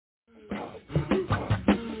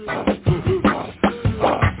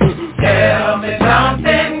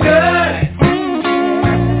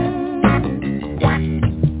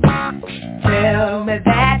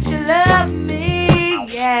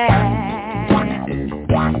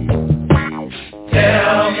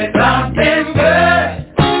something good.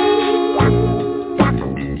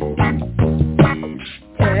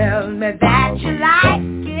 Tell me that you like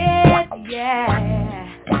it,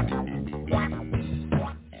 yeah.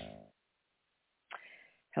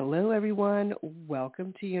 Hello, everyone.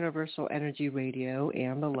 Welcome to Universal Energy Radio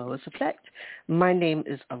and the L.O.I.S Effect. My name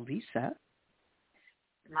is Alyssa.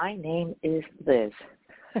 My name is Liz.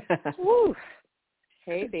 Woo.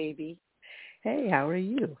 Hey, baby. Hey, how are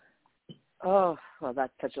you? Oh, well,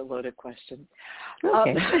 that's such a loaded question.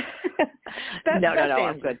 Okay. No,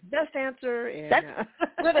 I'm good. Best answer. And,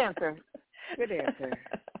 Good answer.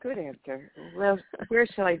 Good answer. Well, where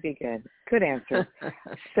shall I begin? Good answer.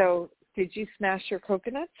 So, did you smash your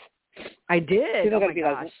coconuts? I did. People oh, my be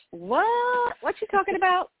gosh. Like, what? What you talking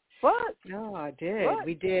about? What? No, I did. What?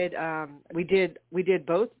 We did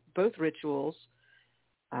both rituals.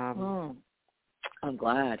 I'm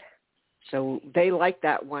glad. So they liked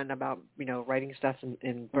that one about, writing stuff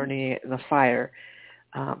and burning it in the fire.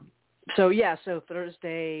 So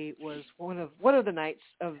Thursday was one of the nights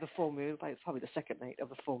of the full moon, probably the second night of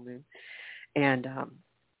the full moon. And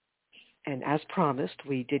as promised,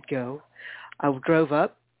 we did go. I drove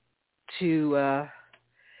up to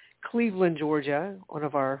Cleveland, Georgia. One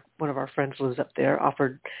of our friends lives up there,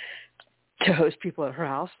 offered to host people at her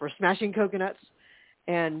house for smashing coconuts.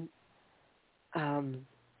 And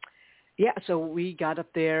so we got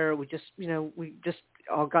up there. We just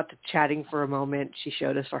all got to chatting for a moment. She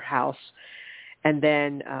showed us our house, and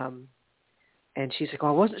then and she's like,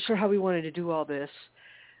 "Well, I wasn't sure how we wanted to do all this."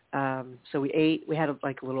 So we ate. We had a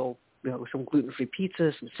little, some gluten-free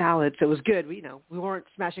pizza, some salads. So it was good. We weren't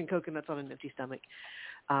smashing coconuts on an empty stomach.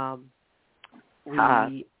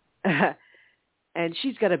 And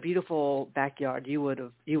she's got a beautiful backyard. You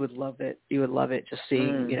would love it. You would love it. Just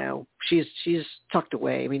seeing, she's tucked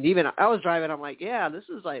away. I mean, even I was driving. I'm like, yeah, this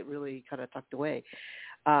is like really kind of tucked away.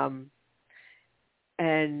 And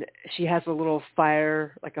she has a little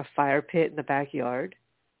fire, like a fire pit in the backyard.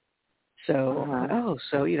 So,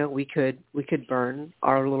 we could burn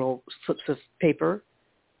our little slips of paper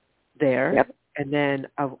there. Yep. And then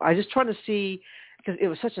I just trying to see, because it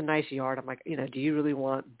was such a nice yard. I'm like, do you really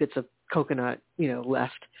want bits of coconut,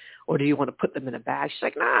 left, or do you want to put them in a bag? She's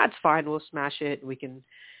like, nah, it's fine. We'll smash it. And we can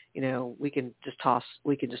just toss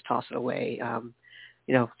it away.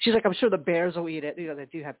 She's like, I'm sure the bears will eat it. They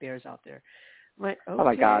do have bears out there. I'm like, okay, oh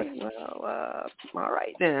my God. Well, all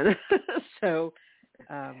right then. So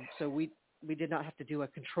we did not have to do a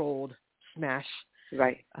controlled smash.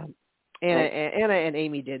 Right. Anna and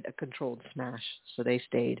Amy did a controlled smash, so they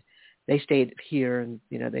stayed here, and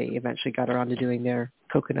they eventually got around to doing their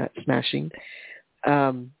coconut smashing.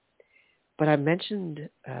 But I mentioned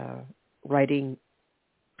writing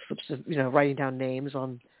down names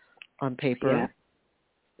on paper,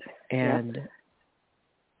 and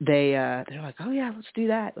they're like, oh yeah, let's do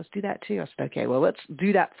that too. I said, okay, well, let's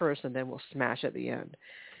do that first, and then we'll smash at the end.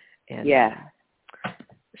 And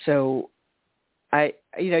so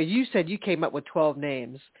you said you came up with 12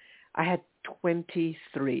 names. I had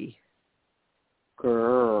 23.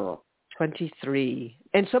 Girl. 23.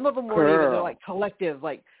 And some of them weren't even, they're like collective,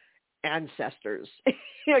 like ancestors.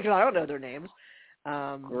 Because I don't know their names.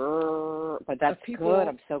 Girl. But that's good.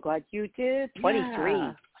 I'm so glad you did. 23.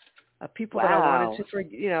 Yeah. People that I wanted to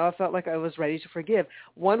forgive, I felt like I was ready to forgive.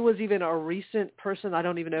 One was even a recent person. I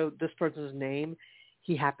don't even know this person's name.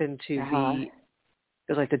 He happened to be, it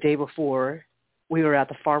was like the day before, we were at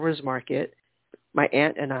the farmer's market, my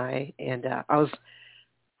aunt and I, and I was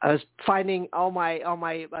finding all my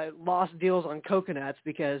lost deals on coconuts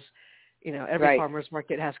because, every farmer's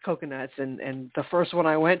market has coconuts. And the first one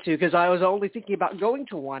I went to, because I was only thinking about going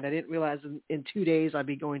to one, I didn't realize in 2 days I'd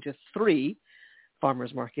be going to 3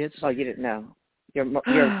 farmer's markets. Oh, you didn't know. Your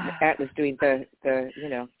aunt was doing the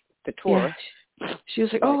tour. Yeah. She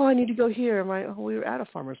was like, "Oh, I need to go here." I'm like, "Oh, we were at a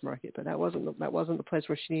farmer's market, but that wasn't the place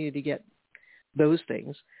where she needed to get those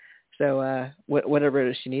things." So whatever it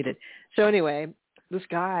is she needed. So anyway, this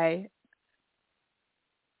guy,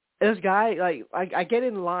 like I get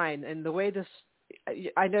in line, and the way this,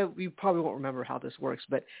 I know you probably won't remember how this works,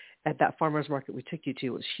 but at that farmer's market we took you to, it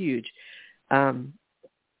was huge.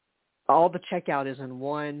 All the checkout is in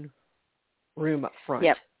one room up front.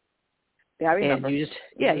 Yep. Yeah, I remember. And you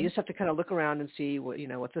just have to kind of look around and see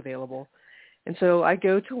what's available. And so I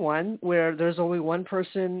go to one where there's only one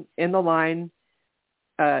person in the line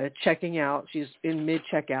checking out. She's in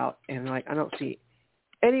mid-checkout, and I don't see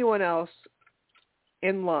anyone else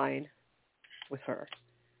in line with her,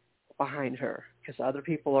 behind her, because other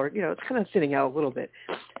people are, it's kind of sitting out a little bit.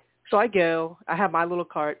 So I go. I have my little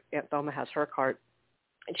cart. Aunt Thelma has her cart.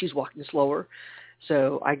 and she's walking slower.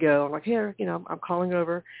 So I go, I'm like, here, I'm calling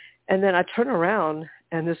over. And then I turn around,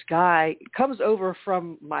 and this guy comes over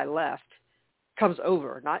from my left, comes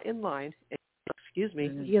over, not in line. Excuse me.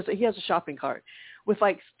 Mm-hmm. He has a shopping cart with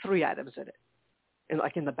like 3 items in it, and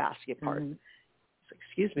like in the basket part. Mm-hmm. Like,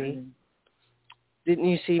 excuse me, didn't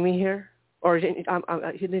you see me here? Or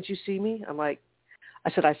didn't you see me? I'm like,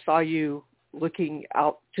 I said, I saw you looking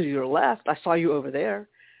out to your left. I saw you over there.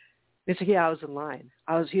 He said, yeah, I was in line.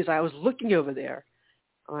 I was looking over there.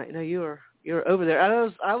 I'm like, no, you're over there.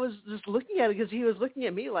 And I was just looking at it because he was looking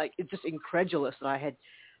at me like it's just incredulous that I had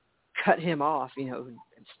cut him off, and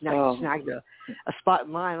snagged a spot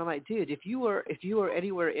in line. I'm like, dude, if you were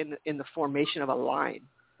anywhere in the formation of a line,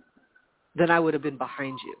 then I would have been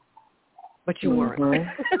behind you, but you weren't.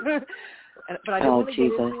 But I didn't want to get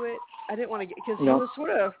into it. I didn't want to because he was sort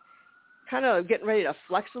of kind of getting ready to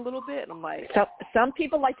flex a little bit, and I'm like, so some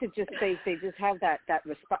people like to just they just have that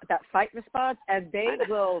fight response, and they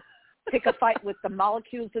will pick a fight with the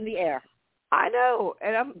molecules in the air. I know,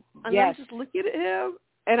 and I'm just looking at him.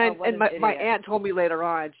 And my aunt told me later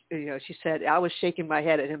on, she said, I was shaking my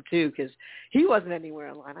head at him too because he wasn't anywhere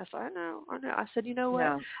in line. I said, I know. I said, you know what?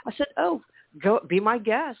 No. I said, go be my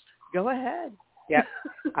guest. Go ahead. Yeah,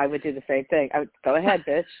 I would do the same thing. Go ahead,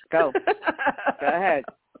 bitch. Go ahead.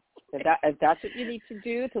 If that's what you need to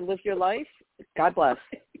do to live your life, God bless.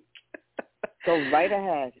 Go right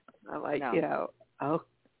ahead. I'm like,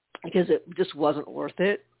 because it just wasn't worth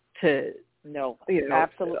it to. No,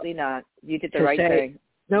 absolutely not. You did the right thing.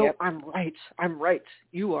 No, yep. I'm right.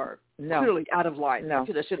 You are clearly out of line. No. I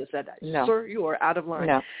should have said that. No. Sir, you are out of line.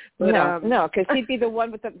 No, but, no, because he'd be the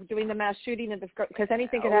one doing the mass shooting, because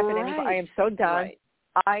anything could happen. Right. I am so done. Right.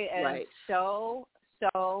 I am so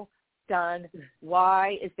done.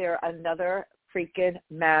 Why is there another freaking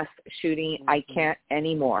mass shooting? Mm-hmm. I can't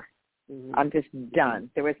anymore. Mm-hmm. I'm just done.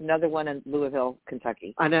 There was another one in Louisville,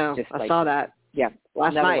 Kentucky. I know. I saw that. Yeah,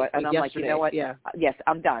 last night. One. And I'm like, you know what? Yeah. Yes,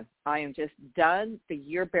 I'm done. I am just done. The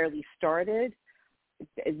year barely started.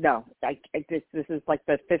 No, this is like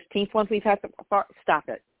the 15th one we've had so far. Stop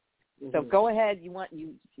it. Mm-hmm. So go ahead.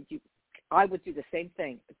 I would do the same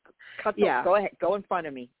thing. Go ahead. Go in front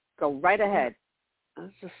of me. Go right ahead.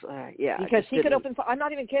 That's just, because he could open. I'm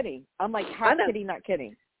not even kidding. I'm like half kidding, not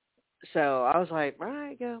kidding. So I was like, all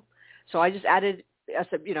right, go. So I just added. I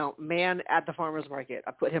said, man at the farmer's market.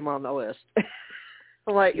 I put him on the list.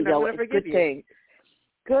 I'm like, I'm going to forgive you. Thing.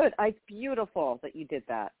 Good. Beautiful that you did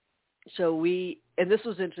that. So and this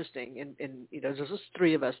was interesting, and there's just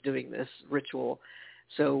 3 of us doing this ritual.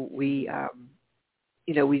 So we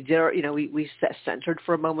did our, we centered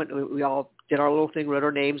for a moment. We all did our little thing, wrote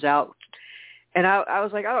our names out. And I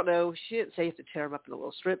was like, I don't know. She didn't say you have to tear them up into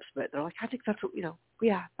little strips, but they're like, I think that's what,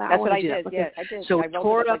 that's what I did. Okay. Yeah, I did. So I we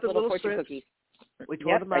tore it up into little strips. Cookies. We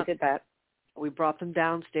tore them up. I did that. We brought them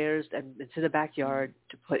downstairs and into the backyard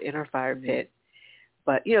to put in our fire pit.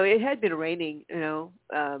 But, it had been raining, and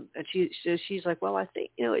she's like, well, I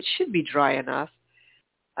think, it should be dry enough,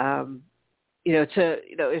 if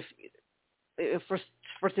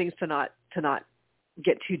for things to not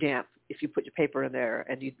get too damp if you put your paper in there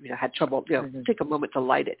and you had trouble, take a moment to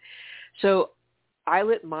light it. So I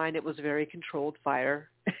lit mine. It was a very controlled fire.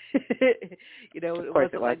 It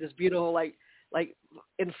wasn't like this beautiful, like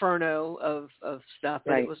inferno of stuff,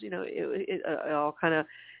 but it was, it all kind of,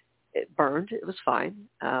 it burned. It was fine.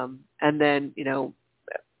 And then,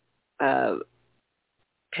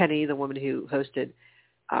 Penny, the woman who hosted,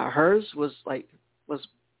 hers was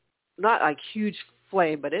not like huge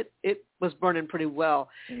flame, but it was burning pretty well.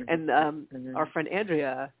 Mm-hmm. And our friend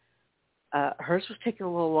Andrea, hers was taking a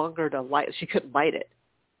little longer to light. She couldn't light it.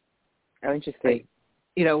 Oh, interesting.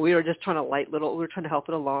 We were just trying to we were trying to help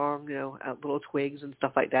it along, little twigs and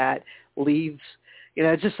stuff like that, leaves,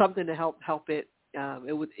 just something to help it.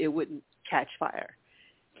 It wouldn't catch fire.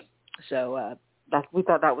 So we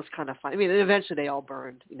thought that was kind of fun. I mean, eventually they all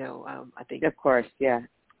burned, I think. Of course, yeah.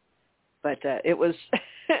 But it was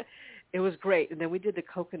it was great. And then we did the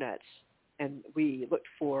coconuts, and we looked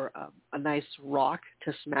for a nice rock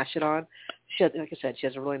to smash it on. Like I said, she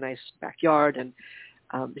has a really nice backyard, and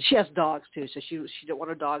she has dogs too, so she didn't want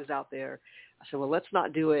her dogs out there. I said, well, let's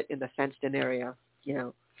not do it in the fenced-in area.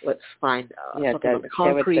 Let's find something on the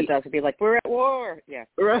concrete. The dogs would be like, we're at war. Yeah.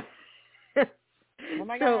 Right. Oh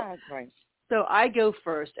my God. Right. So I go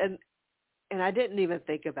first, and I didn't even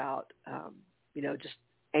think about just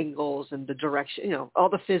angles and the direction, all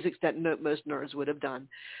the physics that most nerds would have done.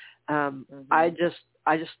 I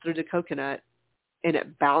just threw the coconut, and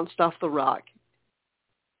it bounced off the rock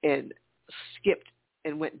and skipped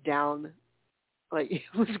and went down, like it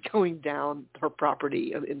was going down her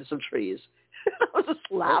property into some trees. I was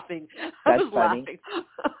just laughing. That's I was funny. laughing.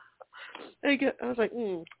 I was like,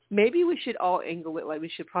 maybe we should all angle it. Like we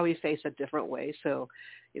should probably face a different way, so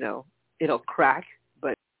it'll crack.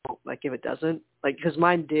 But like if it doesn't, like because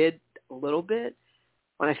mine did a little bit.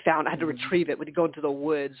 When I had to retrieve it. We'd go into the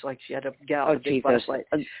woods, like she had to get out the big flashlight.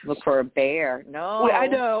 Look for a bear. No. Wait, I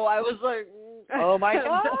know. I was like, oh my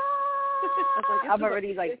God. I'm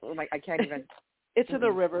already like, I can't even. It's in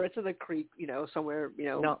the river. It's in the creek, somewhere,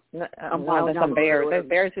 No, there's down some bears. the There's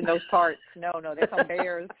bears in those parts. No, there's some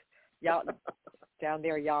bears down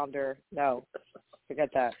there yonder. No, forget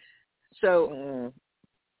that. So,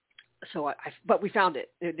 but we found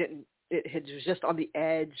it. It didn't. It was just on the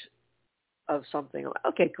edge of something. I'm like,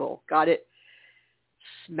 okay, cool, got it.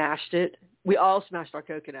 Smashed it. We all smashed our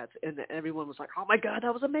coconuts, and everyone was like, "Oh my God,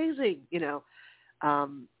 that was amazing!" And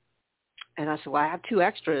I said, "Well, I have 2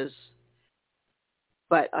 extras."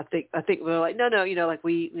 But I think we were like, no, like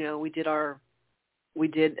we did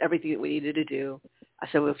everything that we needed to do. I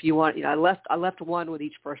said, well, if you want, I left one with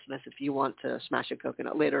each person. I said, if you want to smash a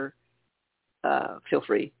coconut later, feel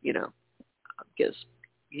free, because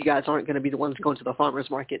you guys aren't going to be the ones going to the farmer's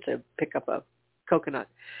market to pick up a coconut.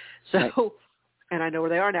 So, right. And I know where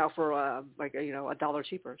they are now for $1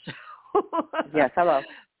 cheaper. So. Yes, hello.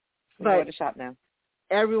 But go to shop now.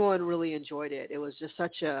 Everyone really enjoyed it. It was just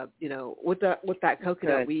such a, with that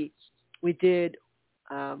coconut, we did,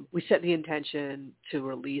 we set the intention to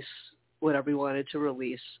release whatever we wanted to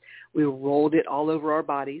release. We rolled it all over our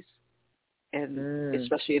bodies, and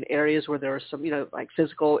especially in areas where there were some, like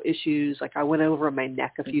physical issues. Like I went over my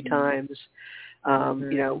neck a few times.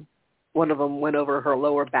 One of them went over her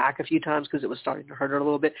lower back a few times because it was starting to hurt her a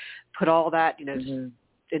little bit. Put all that, just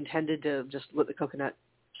intended to just let the coconut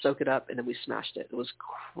soak it up, and then we smashed it. It was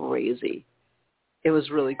crazy. It was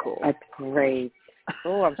really cool. That's great.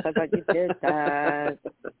 Oh, I'm so glad you did that.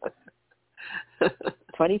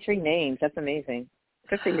 23 names. That's amazing.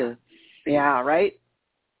 Good for you. Yeah, right?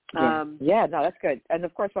 Yeah, no, that's good. And,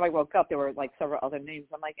 of course, when I woke up, there were, like, several other names.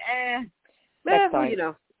 I'm like, next time.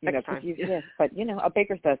 Next time. But, a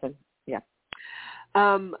baker's dozen. Yeah.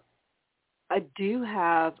 I do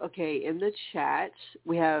have, in the chat,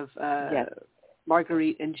 we have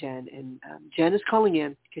Marguerite and Jen. And Jen is calling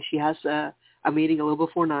in because she has a meeting a little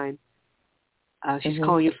before 9. She's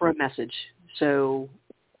calling in for a message. So,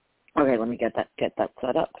 okay, let me get that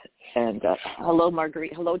set up. And hello,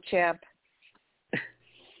 Marguerite. Hello, Champ.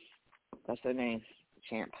 That's her name,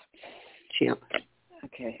 Champ.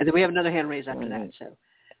 Okay. And then we have another hand raised after that. So,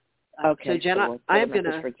 okay. So Jen, I'm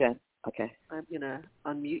gonna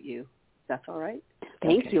unmute you. That's all right.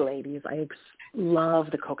 Thank you, ladies. I love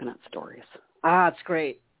the coconut stories. It's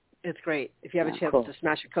great. It's great. If you have a chance to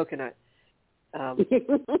smash a coconut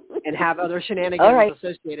and have other shenanigans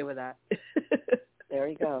associated with that. There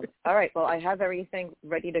you go. All right. Well, I have everything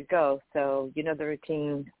ready to go. So you know the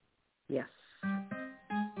routine. Yes.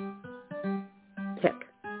 Tick.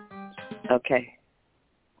 Okay.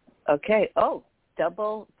 Oh,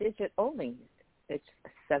 double digit only. It's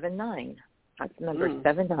 79. That's number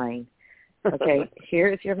 79. Okay.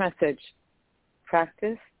 Here's your message.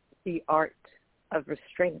 Practice the art of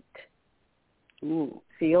restraint. Ooh.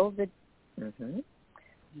 Feel the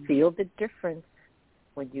difference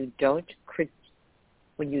when you don't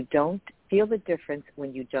feel the difference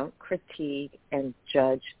when you don't critique and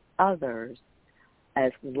judge others,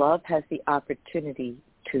 as love has the opportunity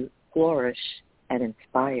to flourish and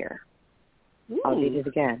inspire. Ooh. I'll read it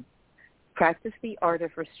again. Practice the art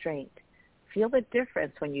of restraint. Feel the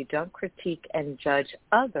difference when you don't critique and judge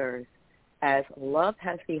others, as love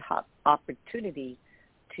has the opportunity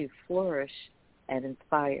to flourish and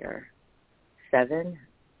inspire. 7,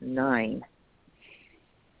 9.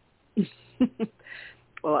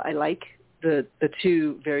 Well, I like the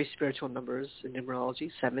 2 very spiritual numbers in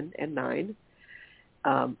numerology, 7 and 9.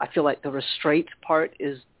 I feel like the restraint part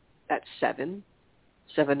is at 7.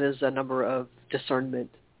 7 is a number of discernment.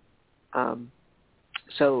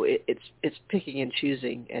 So it's picking and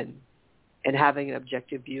choosing and having an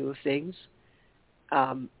objective view of things.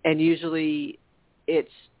 And usually it's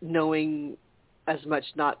knowing as much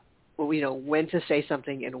when to say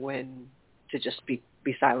something and when to just be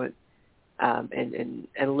silent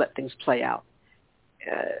and let things play out.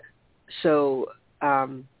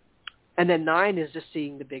 And then 9 is just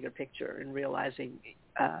seeing the bigger picture and realizing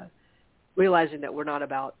that we're not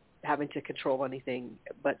about having to control anything,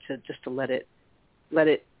 but to let it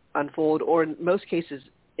unfold, or in most cases,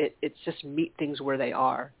 it's just meet things where they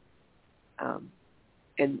are.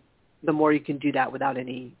 And the more you can do that without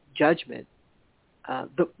any judgment,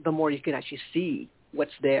 the more you can actually see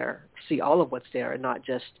what's there, see all of what's there, and not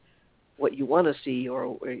just what you want to see,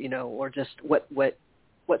 or just what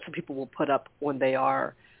some people will put up when they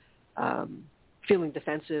are feeling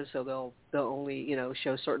defensive, so they'll only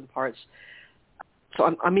show certain parts. So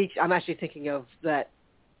I'm actually thinking of that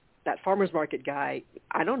farmer's market guy.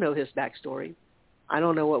 I don't know his backstory. I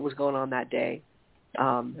don't know what was going on that day.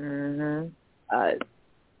 And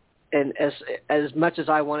as much as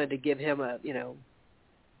I wanted to give him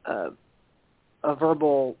a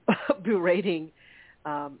verbal berating,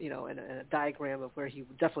 and a diagram of where he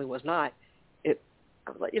definitely was not, I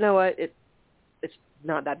was like, you know what, it's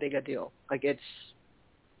not that big a deal. Like it's,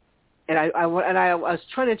 and I was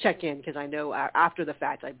trying to check in because I know after the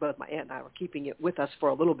fact, both my aunt and I were keeping it with us for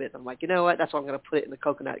a little bit. I'm like, you know what, that's why I'm going to put it in the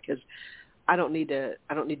coconut, because I don't need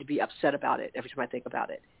to be upset about it every time I think about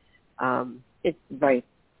it. It's right.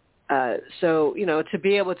 So to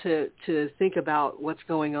be able to think about what's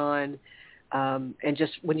going on, and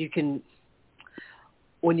just when you can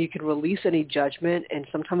release any judgment, and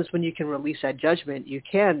sometimes when you can release that judgment, you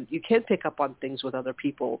can pick up on things with other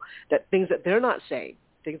people, things that they're not saying,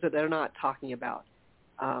 things that they're not talking about,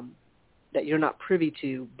 that you're not privy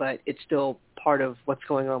to, but it's still part of what's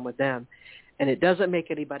going on with them. And it doesn't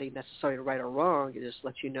make anybody necessarily right or wrong. It just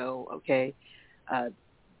lets you know, okay,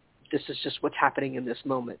 this is just what's happening in this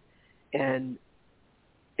moment. And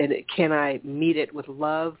can I meet it with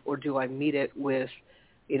love, or do I meet it with,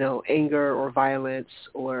 anger or violence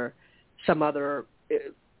or some other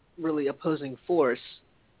really opposing force?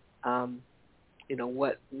 What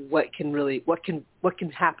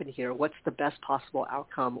can happen here? What's the best possible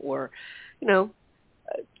outcome? Or,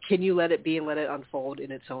 can you let it be and let it unfold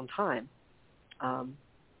in its own time?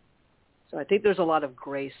 So I think there's a lot of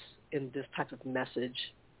grace in this type of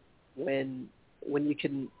message when you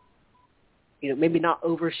can, maybe not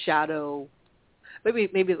overshadow. Maybe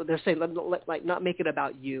they're saying like not make it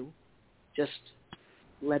about you, just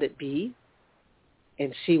let it be,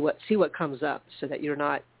 and see what comes up, so that you're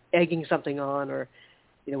not egging something on, or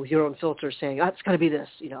with your own filter saying, oh, it's got to be this,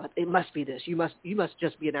 it must be this. You must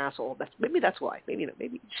just be an asshole. That's why. Maybe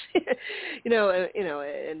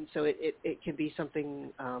and so it can be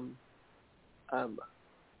something a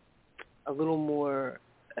little more,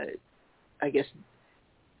 I guess,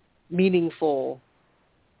 meaningful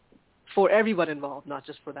for everyone involved, not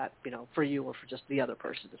just for that, for you or for just the other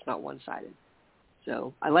person. It's not one-sided.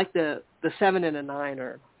 So I like the 7 and a 9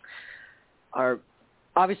 are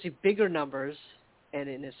obviously bigger numbers, and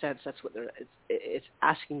in a sense, that's what it's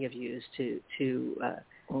asking of you, is to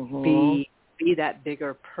be that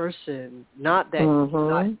bigger person. Not that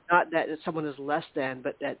not that someone is less than,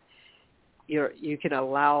 but that you can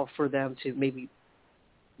allow for them to maybe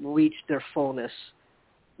reach their fullness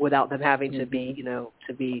without them having to be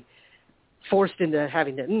to be forced into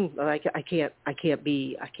having to.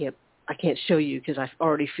 I can't show you because I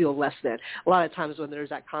already feel less than. A lot of times when there's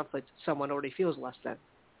that conflict, someone already feels less than,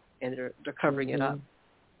 and they're covering it up.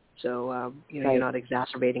 So you're not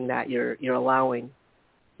exacerbating that. You're allowing.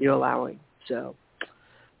 So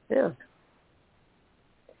yeah.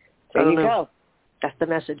 There you go. That's the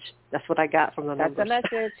message. That's what I got from the numbers. That's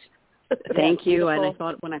the message. Thank you. And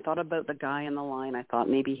when I thought about the guy in the line, I thought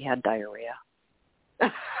maybe he had diarrhea.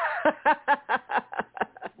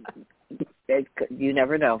 You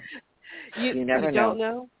never know. You never don't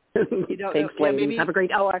know. You don't Thanks, know. ladies. Have a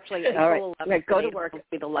great. Oh, actually, all right. April 11th Go to work. Will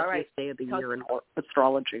be the luckiest day of the year in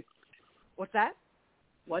astrology. What's that?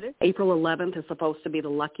 What is? April 11th is supposed to be the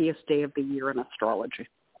luckiest day of the year in astrology.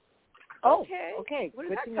 Oh, okay. Where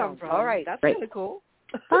did that come from? All right. That's kind of cool.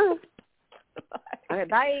 Bye. All right,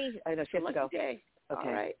 bye. I know she has to go. Day. Okay.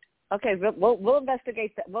 All right. Okay, we'll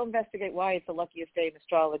investigate that. We'll investigate why it's the luckiest day in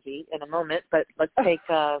astrology in a moment. But let's take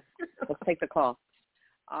the call.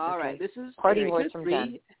 All right. This is Party Voice from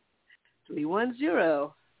 310.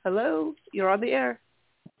 Hello, you're on the air.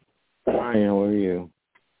 Hi, how are you?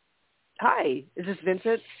 Hi, is this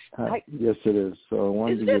Vincent? Hi. Yes, it is. So I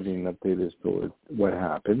wanted to give you an update as to what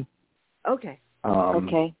happened. Okay.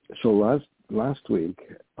 Okay. So last week,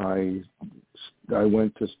 I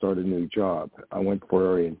went to start a new job. I went for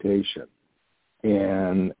orientation,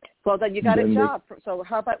 and well, then you got a job. So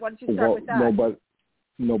how about why don't you start with that?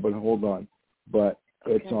 No, but hold on. But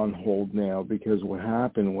it's on hold now, because what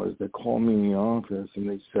happened was they called me in the office and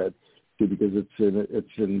they said, because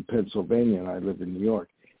it's in Pennsylvania and I live in New York,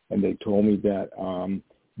 and they told me that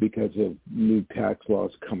because of new tax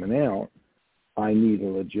laws coming out, I need a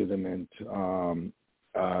legitimate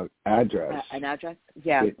address. An address?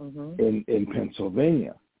 Yeah. In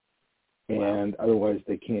Pennsylvania. And otherwise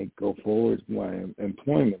they can't go forward with my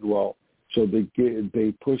employment. Well, so they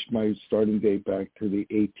pushed my starting date back to the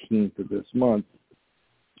 18th of this month.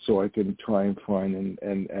 so I can try and find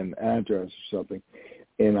an address or something.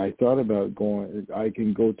 And I thought about I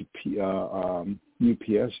can go to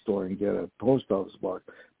UPS store and get a post office box.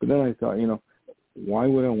 But then I thought, why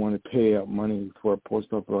would I want to pay out money for a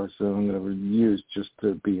post office box that I'm going to use just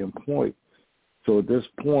to be employed? So at this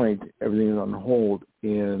point, everything is on hold,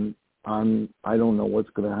 and I don't know what's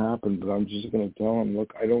going to happen, but I'm just going to tell them,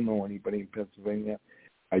 look, I don't know anybody in Pennsylvania.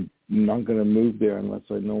 I'm not going to move there unless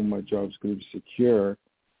I know my job's going to be secure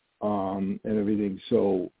and everything.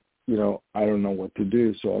 So, I don't know what to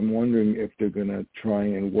do. So I'm wondering if they're going to try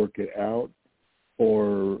and work it out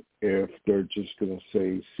or if they're just going to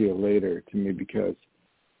say, see you later to me, because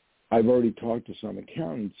I've already talked to some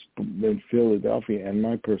accountants in Philadelphia and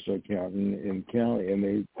my personal accountant in Cali,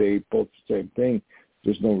 and they both the same thing.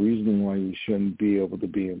 There's no reason why you shouldn't be able to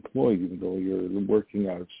be employed even though you're working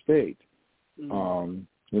out of state. Mm-hmm.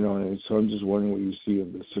 And so I'm just wondering what you see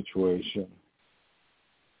of the situation.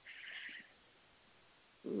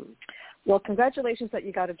 Well, congratulations that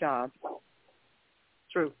you got a job.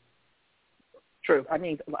 True. I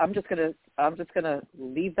mean, I'm just gonna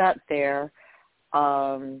leave that there.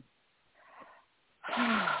 And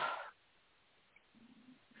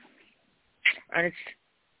I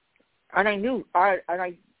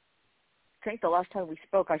think the last time we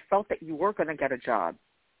spoke, I felt that you were going to get a job.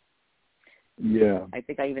 Yeah. I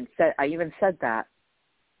think I even said that.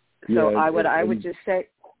 So yeah, I would just say,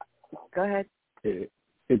 go ahead.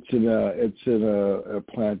 It's in a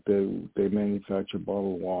plant that they manufacture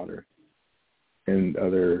bottled water and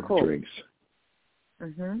other drinks.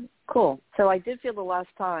 Mhm. Cool. So I did feel the last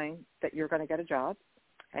time that you're going to get a job,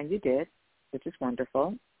 and you did, which is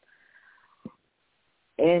wonderful.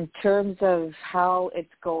 In terms of how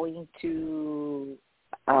it's going to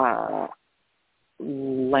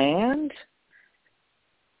land,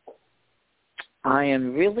 I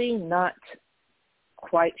am really not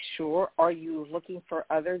quite sure. Are you looking for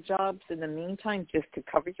other jobs in the meantime just to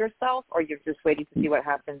cover yourself, or you're just waiting to see what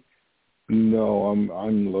happens? No,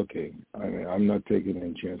 I'm looking. I mean, I'm not taking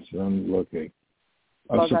any chances. I'm looking.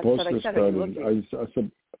 I'm supposed to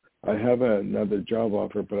start. I have another job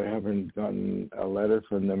offer, but I haven't gotten a letter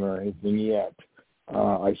from them or anything yet.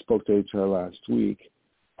 I spoke to HR last week,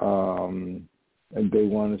 and they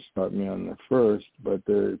want to start me on the 1st, but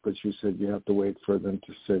she said you have to wait for them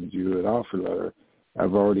to send you an offer letter.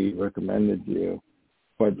 I've already recommended you,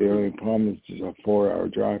 but the only problem is it's a 4-hour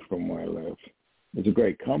drive from where I live. It's a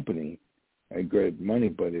great company, and great money,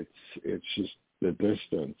 but it's just the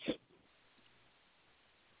distance.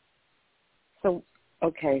 So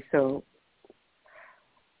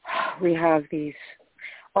we have these.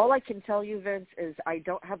 All I can tell you, Vince, is I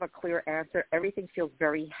don't have a clear answer. Everything feels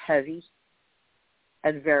very heavy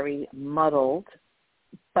and very muddled,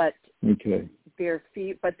 but okay. There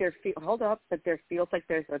feels like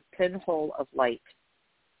there's a pinhole of light.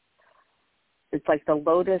 It's like the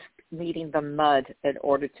lotus needing the mud in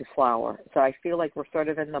order to flower. So I feel like we're sort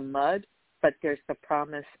of in the mud, but there's the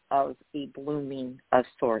promise of a blooming of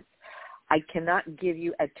sorts. I cannot give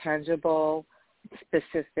you a tangible,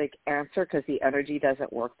 specific answer because the energy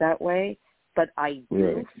doesn't work that way, but I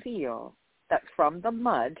do feel that from the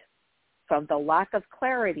mud, from the lack of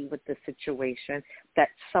clarity with the situation, that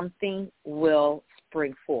something will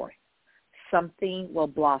spring forth. Something will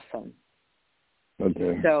blossom.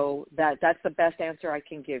 Okay. So that's the best answer I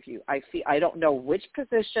can give you. I don't know which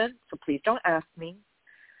position, so please don't ask me.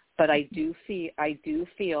 But I do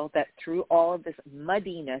feel that through all of this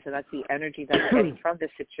muddiness, and that's the energy that I'm getting from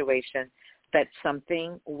this situation, that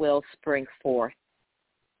something will spring forth,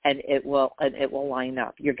 and it will line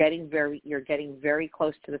up. You're getting very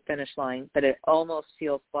close to the finish line, but it almost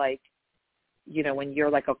feels like, when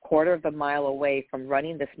you're like a quarter of a mile away from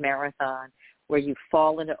running this marathon, where you've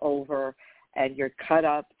fallen over and you're cut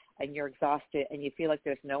up and you're exhausted and you feel like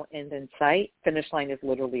there's no end in sight. Finish line is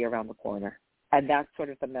literally around the corner. And that's sort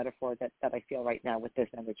of the metaphor that I feel right now with this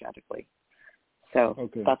energetically. So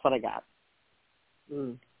That's what I got.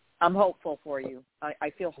 I'm hopeful for you.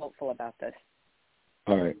 I feel hopeful about this.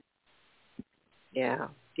 All right. Yeah.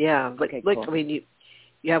 Look, cool. I mean,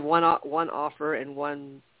 you have one offer and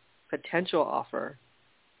one potential offer.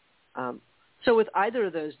 So with either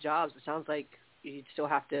of those jobs, it sounds like you'd still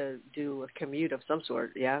have to do a commute of some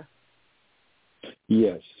sort, yeah?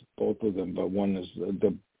 Yes, both of them. But one is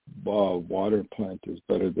the water plant is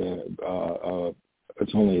better than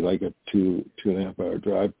it's only like a 2.5 hour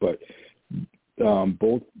drive, but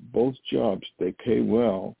both jobs, they pay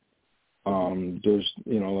well. There's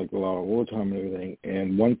like a lot of overtime and everything,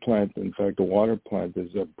 and one plant, in fact the water plant,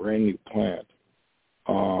 is a brand new plant,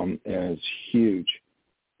 and it's huge,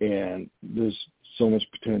 and there's so much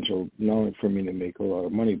potential, not only for me to make a lot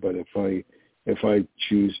of money, but if I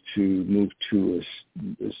choose to move to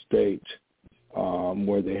a state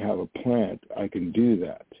where they have a plant, I can do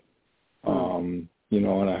that.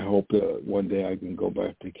 And I hope that one day I can go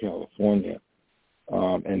back to California.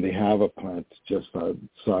 And they have a plant just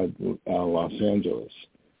outside Los Angeles,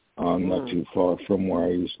 not too far from where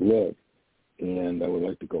I used to live. And I would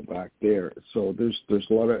like to go back there. So there's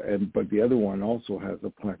a lot of, but the other one also has a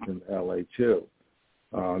plant in L.A. too,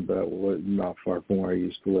 that was not far from where I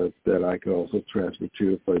used to live, that I could also transfer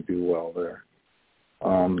to if I do well there.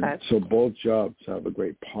 So both jobs have a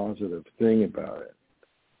great positive thing about it.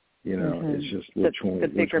 It's just which the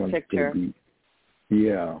bigger picture.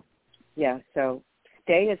 Yeah. Yeah. So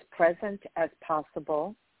stay as present as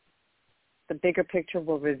possible. The bigger picture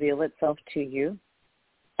will reveal itself to you,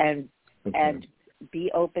 and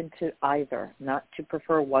be open to either. Not to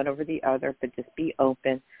prefer one over the other, but just be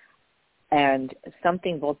open, and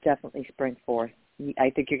something will definitely spring forth.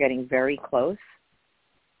 I think you're getting very close,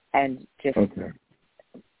 and just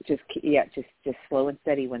slow and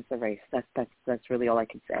steady wins the race. That's really all I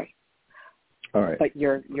can say. All right. But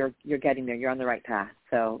you're getting there. You're on the right path.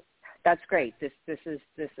 So that's great. This is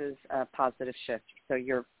a positive shift. So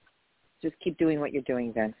you're just keep doing what you're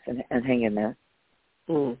doing, Vince, and hang in there.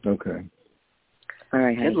 Okay. All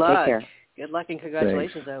right, honey. Good luck. Take care. Good luck and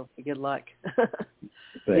congratulations, Thanks. though. Good luck.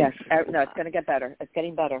 Yes. No, it's going to get better. It's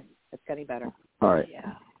getting better. It's getting better. All right.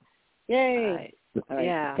 Yeah. Yay. All right.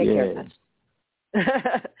 Yeah. Take care.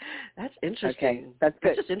 That's interesting. Okay, that's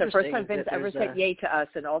good. That's just the first time Vince ever said yay to us,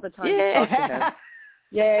 and all the time we talk to him.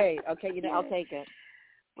 Yay. Okay, I'll take it.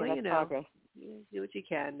 Well, that's progress. You do what you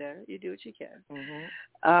can there. You do what you can.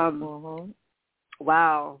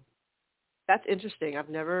 Wow. That's interesting.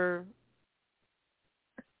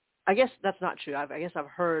 I guess that's not true. I guess I've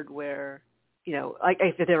heard where, like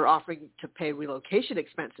if they were offering to pay relocation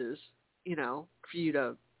expenses, for you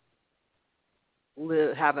to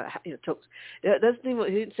have a, he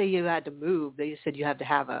didn't say you had to move. They just said you had to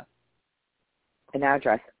have an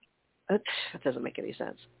address. That doesn't make any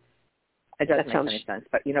sense. It doesn't make any sense.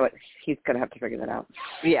 But you know what? He's going to have to figure that out.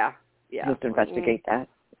 Yeah. He has to investigate that.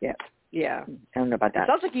 Yeah. Yeah. I don't know about that. It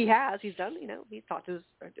sounds like he has. He's done, he's talked to his,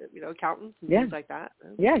 accountants and things like that.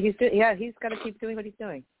 Yeah, he's got to keep doing what he's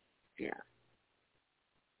doing. Yeah.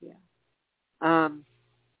 Yeah.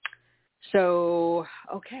 So,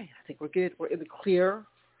 okay, I think we're good. We're in the clear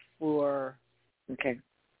for, okay.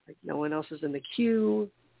 Like no one else is in the queue.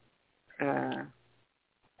 Yeah.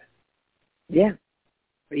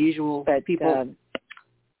 The usual people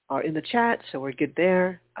are in the chat, so we're good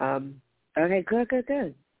there. Okay,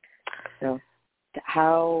 good. So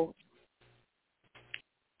how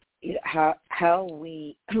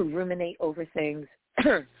we ruminate over things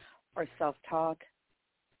or self-talk,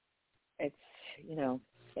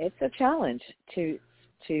 it's a challenge to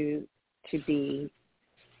be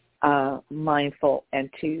mindful and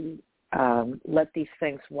to let these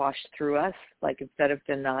things wash through us, like instead of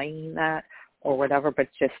denying that or whatever, but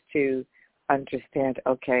just to understand,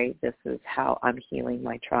 okay, this is how I'm healing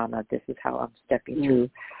my trauma. This is how I'm stepping through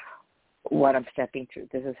what I'm stepping through.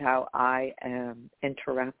 This is how I am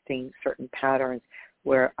interrupting certain patterns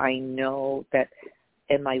where I know that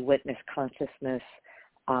in my witness consciousness,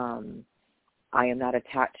 I am not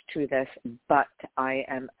attached to this, but I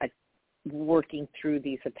am working through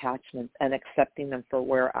these attachments and accepting them for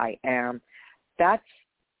where I am. That's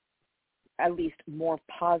at least more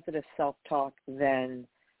positive self-talk than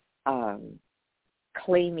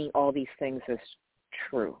claiming all these things as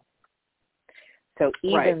true. So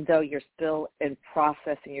even though you're still in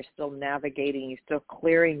process and you're still navigating, you're still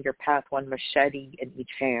clearing your path, one machete in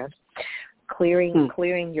each hand,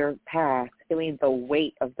 clearing your path, feeling the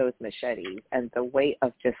weight of those machetes and the weight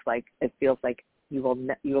of just like, it feels like you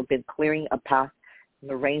have been clearing a path in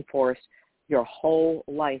the rainforest your whole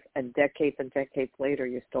life, and decades later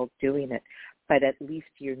you're still doing it. But at least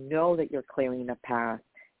you know that you're clearing a path,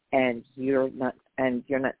 and you're not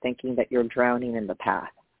thinking that you're drowning in the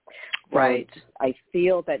path. Right. So I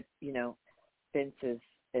feel that Vince is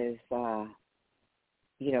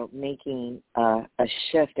making a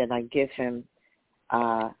shift, and I give him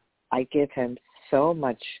so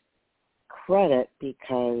much credit,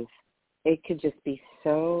 because it could just be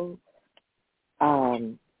so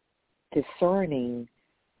discerning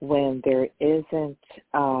when there isn't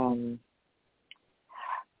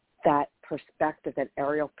that perspective, that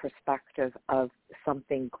aerial perspective of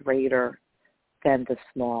something greater than the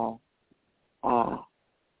small.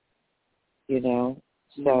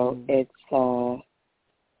 So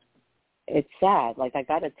it's sad. Like, I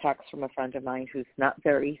got a text from a friend of mine who's not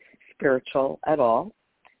very spiritual at all,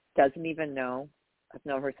 doesn't even know I've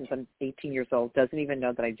known her since I'm 18 years old, doesn't even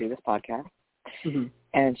know that I do this podcast. Mm-hmm.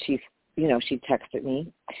 And she texted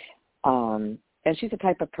me. And she's the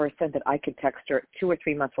type of person that I could text her, 2 or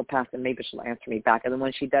 3 months will pass and maybe she'll answer me back. And then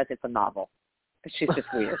when she does, it's a novel. She's just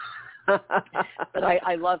weird. But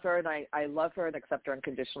I love her, and I love her and accept her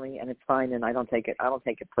unconditionally, and it's fine, and I don't take it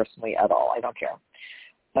personally at all. I don't care.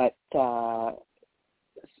 But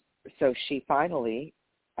so she finally,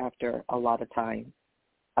 after a lot of time,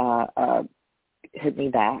 hit me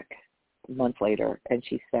back a month later, and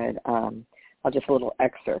she said, I'll just a little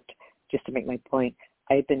excerpt just to make my point.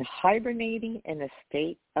 I've been hibernating in a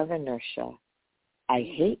state of inertia. I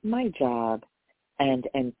hate my job and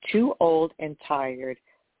am too old and tired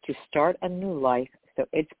to start a new life, so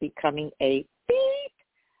it's becoming a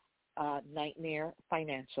nightmare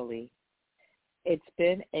financially. It's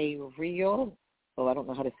been a real, I don't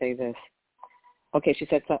know how to say this. Okay, she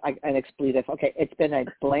said, an expletive. Okay, it's been a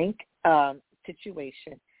blank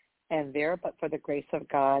situation, and there, but for the grace of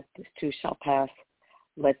God, this too shall pass.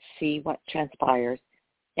 Let's see what transpires.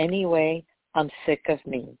 Anyway, I'm sick of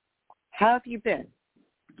me. How have you been?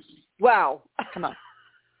 Wow. Come on.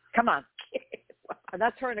 And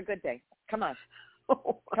that's her on a good day. Come on.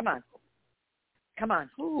 Come on. Okay.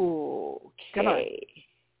 Come on.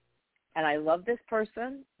 And I love this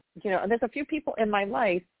person. And there's a few people in my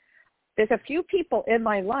life. That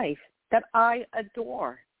I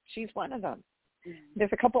adore. She's one of them. Mm-hmm.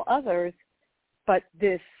 There's a couple others, but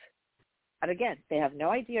and again, they have no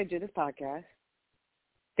idea I do this podcast.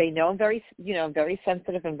 They know I'm very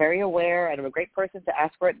sensitive and very aware, and I'm a great person to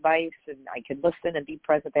ask for advice, and I can listen and be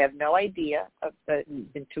present. They have no idea of the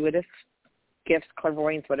intuitive gifts,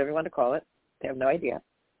 clairvoyance, whatever you want to call it. They have no idea.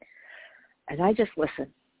 And I just listen.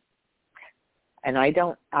 And I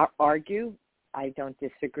don't argue. I don't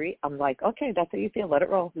disagree. I'm like, okay, that's how you feel. Let it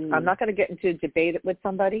roll. Mm. I'm not going to get into a debate with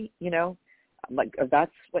somebody, I'm like, if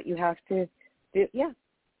that's what you have to do. Yeah.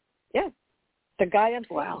 The guy I'm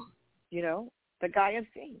seeing, the guy I'm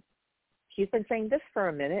seeing, he's been saying this for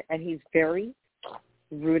a minute, and he's very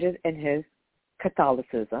rooted in his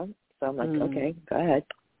Catholicism. So I'm like, okay, go ahead.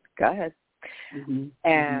 Mm-hmm.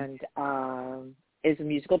 And is a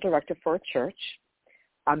musical director for a church.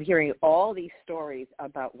 I'm hearing all these stories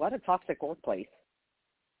about what a toxic workplace.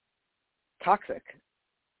 Toxic.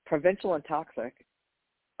 Provincial and toxic.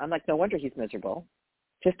 I'm like, no wonder he's miserable.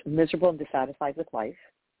 Just miserable and dissatisfied with life.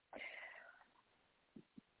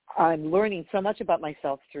 I'm learning so much about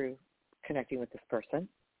myself through connecting with this person.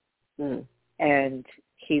 Mm. And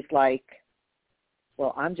he's like,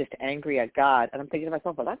 well, I'm just angry at God. And I'm thinking to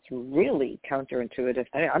myself, well, that's really counterintuitive.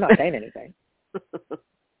 I'm not saying anything.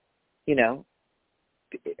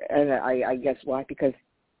 And I guess why? Because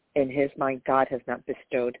in his mind, God has not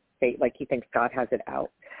bestowed fate. Like he thinks God has it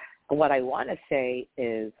out. And what I want to say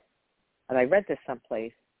is, and I read this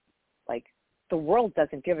someplace, like the world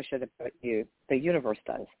doesn't give a shit about you. The universe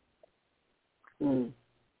does. Mm.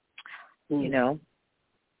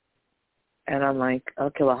 And I'm like,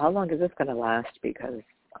 okay, well, how long is this going to last? Because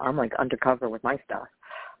I'm like undercover with my stuff.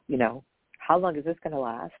 How long is this going to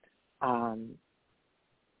last?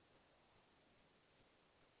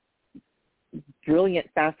 Brilliant,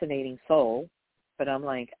 fascinating soul, but I'm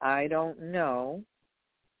like, I don't know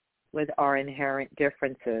with our inherent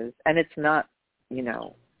differences. And it's not,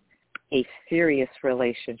 a serious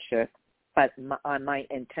relationship, but my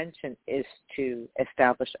intention is to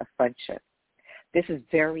establish a friendship. This is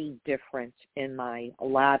very different in my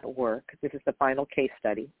lab work. This is the final case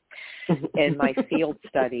study. In my field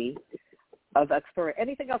study of exploration,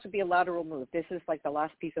 anything else would be a lateral move. This is like the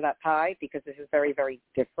last piece of that pie because this is very, very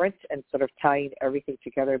different and sort of tying everything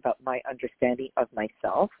together about my understanding of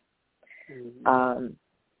myself. Mm-hmm.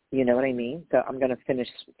 You know what I mean? So I'm going to finish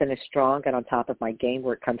strong and on top of my game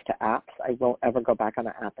where it comes to apps. I won't ever go back on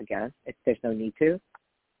an app again. There's no need to.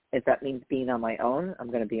 If that means being on my own, I'm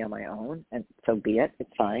going to be on my own, and so be it.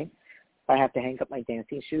 It's fine. If I have to hang up my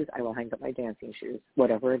dancing shoes, I will hang up my dancing shoes,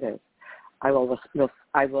 whatever it is. I will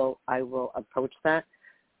approach that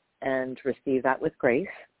and receive that with grace.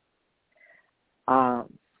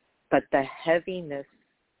 But the heaviness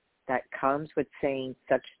that comes with saying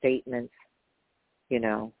such statements,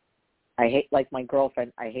 I hate, like my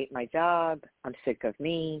girlfriend, I hate my job, I'm sick of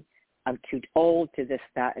me, I'm too old to this,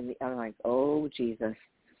 that, and I'm like, oh, Jesus.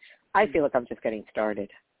 I feel like I'm just getting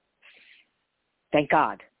started. Thank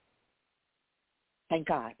God.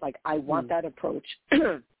 Like, I want that approach.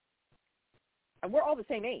 And we're all the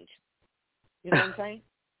same age. You know what I'm saying?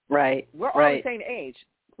 Right. We're all the same age.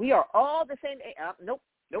 We are all the same age. Nope.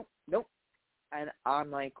 And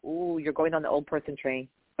I'm like, ooh, you're going on the old person train.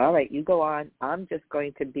 All right, you go on. I'm just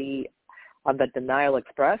going to be on the Denial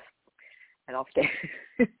Express, and I'll stay.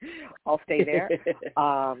 I'll stay there.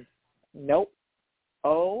 Nope.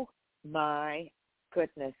 Oh my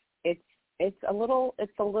goodness, it's a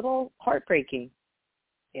little heartbreaking.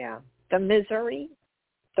 Yeah. The misery,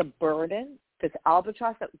 the burden, this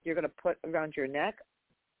albatross that you're going to put around your neck.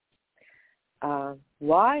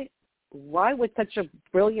 Why would such a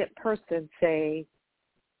brilliant person say,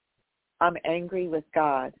 I'm angry with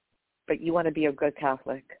God, but you want to be a good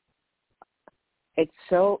Catholic? It's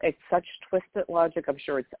such twisted logic. I'm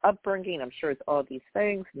sure it's upbringing. I'm sure it's all these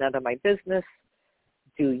things. None of my business.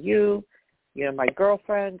 Do you? You're my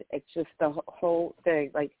girlfriend. It's just the whole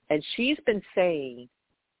thing. Like, and she's been saying,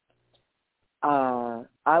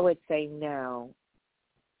 I would say now,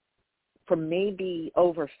 for maybe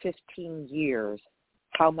over 15 years,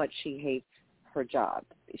 how much she hates her job.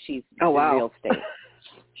 She's in real estate.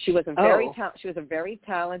 She was a very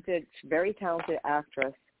talented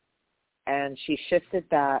actress, and she shifted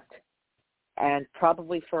that, and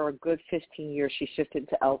probably for a good 15 years she shifted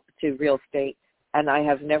to real estate. And I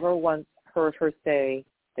have never once heard her say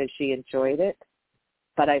that she enjoyed it,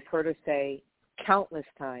 but I've heard her say countless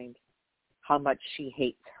times how much she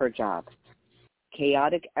hates her job.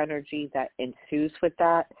 Chaotic energy that ensues with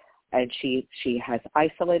that, and she has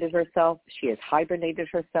isolated herself. She has hibernated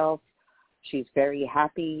herself. She's very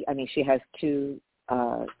happy. I mean, she has 2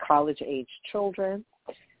 college-age children,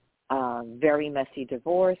 very messy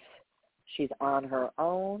divorce. She's on her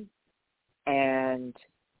own, and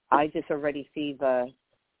I just already see the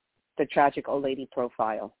tragic old lady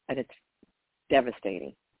profile, and it's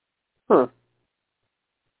devastating. Huh.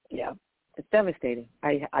 Yeah, it's devastating.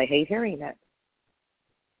 I hate hearing that.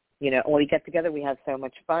 You know, when we get together, we have so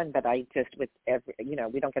much fun, but we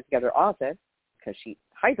don't get together often because she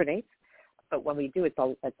hibernates. But when we do, it's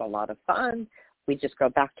a lot of fun. We just go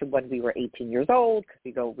back to when we were 18 years old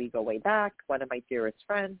because we go way back. One of my dearest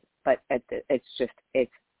friends, but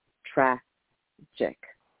it's tragic.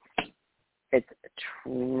 It's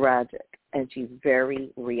tragic, and she's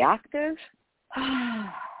very reactive.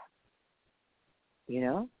 You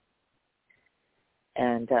know.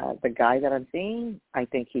 And the guy that I'm seeing, I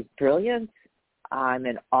think he's brilliant. I'm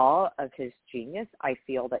in awe of his genius. I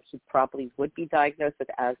feel that he probably would be diagnosed with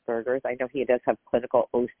Asperger's. I know he does have clinical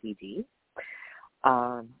OCD.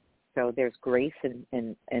 So there's grace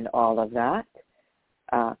in all of that.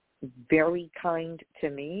 Very kind to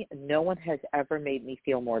me. No one has ever made me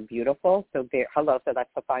feel more beautiful. So so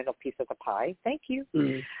that's the final piece of the pie. Thank you.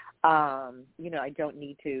 Mm. I don't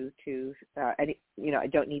need to I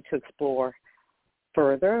don't need to explore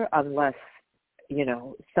further unless,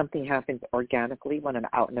 something happens organically when I'm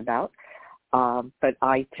out and about. But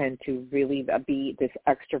I tend to really be this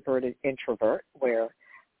extroverted introvert where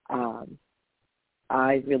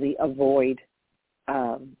I really avoid,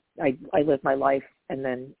 I live my life and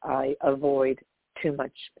then I avoid too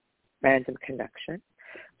much random connection.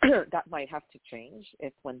 That might have to change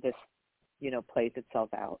when this, plays itself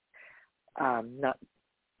out. Not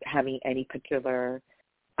having any particular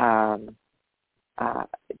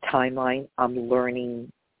timeline. I'm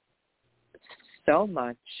learning so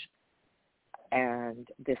much, and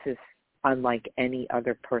this is unlike any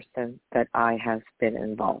other person that I have been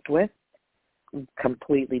involved with.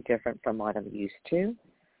 Completely different from what I'm used to,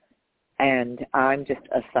 and I'm just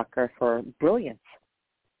a sucker for brilliance.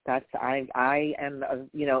 I am.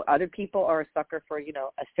 Other people are a sucker for a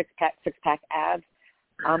six pack abs.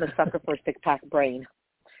 I'm a sucker for a 6-pack brain.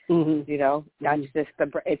 Mm-hmm. That's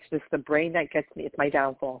it's just the brain that gets me. It's my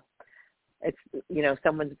downfall. It's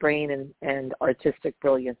someone's brain and artistic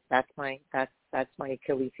brilliance. That's my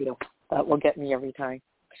Achilles heel. That will get me every time.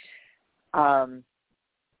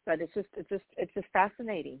 But it's just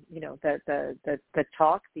fascinating. The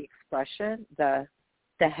talk, the expression, the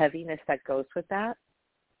heaviness that goes with that.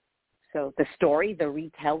 So the story, the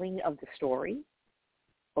retelling of the story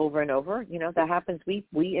over and over, that happens. We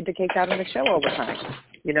indicate that on the show all the time.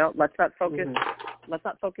 Let's not focus. Mm-hmm. Let's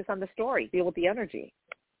not focus on the story. Deal with the energy.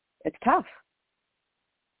 It's tough.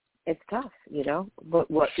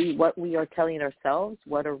 What we are telling ourselves,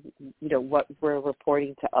 what we're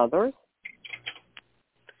reporting to others,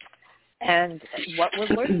 and what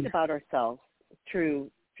we're learning about ourselves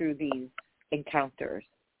through these encounters.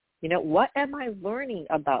 What am I learning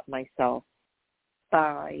about myself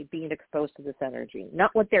by being exposed to this energy?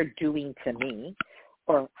 Not what they're doing to me,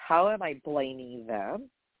 or how am I blaming them?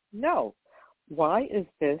 No. Why is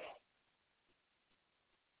this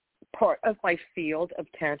part of my field of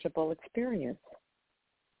tangible experience?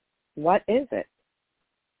 What is it?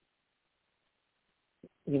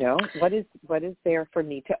 What is there for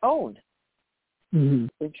me to own? Mm-hmm.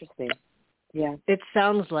 Interesting. Yeah. It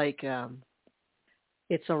sounds like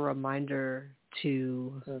it's a reminder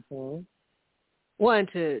to one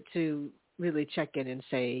to really check in and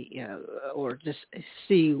say, you know, or just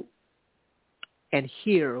see and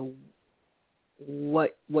hear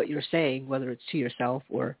what you're saying, whether it's to yourself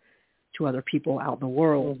or to other people out in the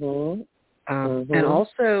world. And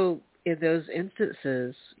also in those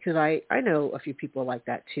instances, because I know a few people like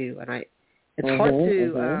that too, and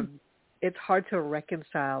it's hard to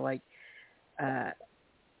reconcile. Like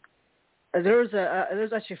there's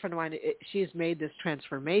actually a friend of mine. She's made this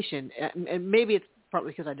transformation, and maybe it's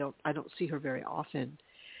partly because I don't see her very often,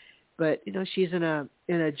 but you know, she's in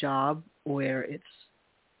a job where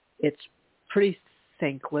it's pretty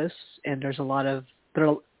thankless, and there's a lot of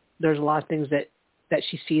things that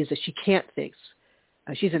she sees that she can't fix.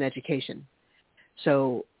 She's in education,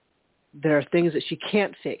 so there are things that she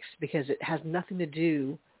can't fix because it has nothing to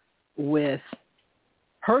do with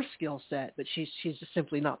her skill set, but she's just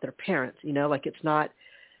simply not their parent. You know, like it's not.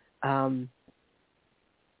 Some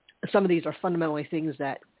of these are fundamentally things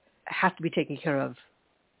that have to be taken care of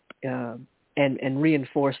and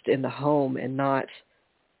reinforced in the home, and not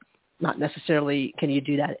necessarily can you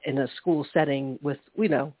do that in a school setting with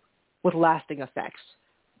lasting effects.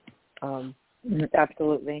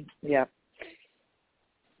 Absolutely, yeah.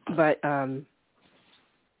 But you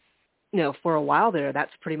know, for a while there,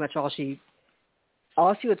 that's pretty much all she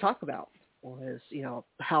would talk about was, you know,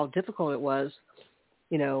 how difficult it was,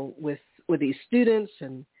 you know, with these students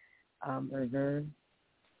and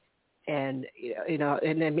and you know,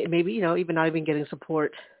 and then maybe, you know, even not even getting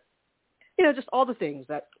support, you know, just all the things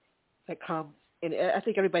that come. And I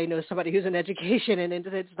think everybody knows somebody who's in education, and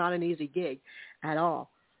it's not an easy gig at all.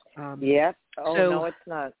 Yep. Oh, so, no, it's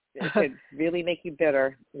not. It could really make you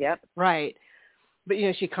bitter. Yep. Right. But, you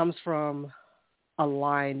know, she comes from a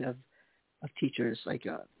line of teachers, like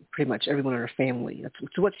pretty much everyone in her family. That's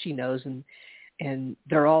what she knows, and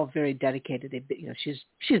they're all very dedicated. They've been, you know,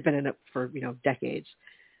 she's been in it for, you know, decades.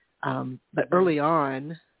 But early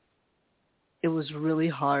on, it was really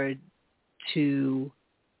hard to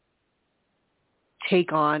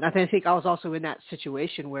take on. I think I was also in that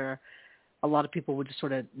situation where a lot of people would just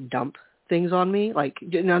sort of dump things on me, like,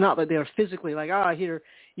 you know, not that they were physically like, oh, here,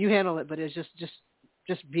 you handle it, but it's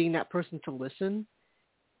just being that person to listen.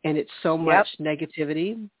 And it's so much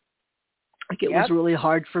negativity. Like it was really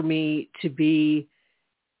hard for me to be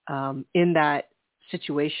in that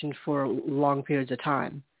situation for long periods of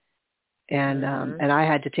time. And and I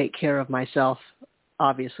had to take care of myself,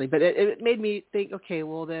 obviously. But it made me think, okay,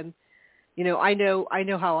 well then, you know, I know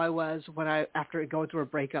how I was after going through a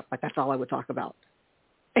breakup. Like that's all I would talk about.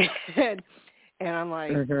 and I'm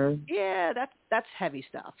like, yeah, that's heavy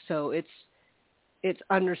stuff. So it's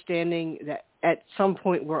understanding that at some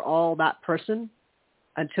point we're all that person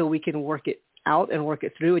until we can work it out and work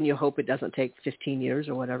it through, and you hope it doesn't take 15 years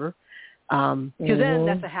or whatever. Because then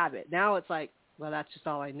that's a habit. Now it's like, well, that's just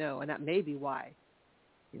all I know, and that may be why,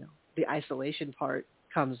 you know, the isolation part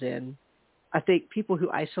comes in. I think people who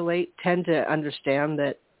isolate tend to understand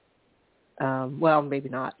that, well, maybe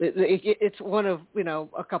not. It's one of, you know,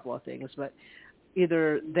 a couple of things, but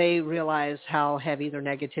either they realize how heavy their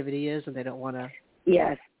negativity is and they don't want to,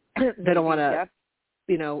 they don't want to,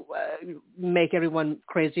 you know, make everyone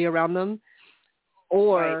crazy around them,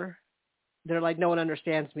 or they're like, no one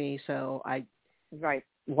understands me, so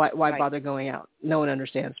why bother going out? No one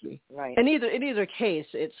understands me. Right. And in either case,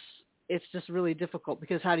 it's just really difficult,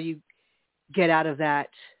 because how do you get out of that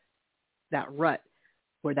rut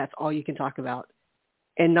where that's all you can talk about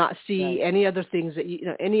and not see any other things that you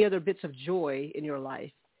know, any other bits of joy in your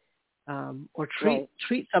life, or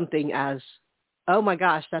treat something as, oh my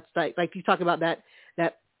gosh, that's like you talk about that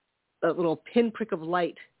little pinprick of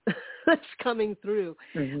light that's coming through.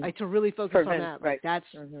 Like to really focus on that. Like that's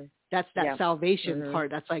that salvation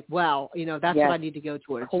part. That's like, wow, you know, that's what I need to go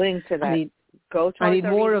towards. Cling to that. I need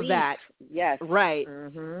more relief. of that. Yes. Right.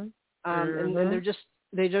 And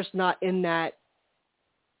they're just not in that.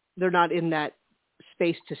 They're not in that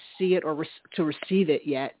space to see it or to receive it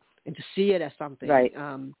yet, and to see it as something. Right.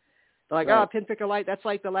 They're like, oh, pinprick of light. That's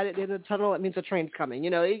like the light at the end of the tunnel. It means a train's coming. You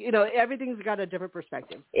know, everything's got a different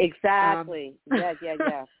perspective. Exactly.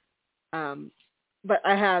 Yeah. But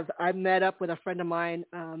I met up with a friend of mine.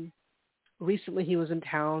 Recently, he was in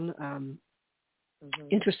town.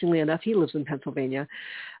 Interestingly enough, he lives in Pennsylvania.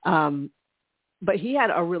 But he had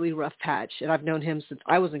a really rough patch, and I've known him since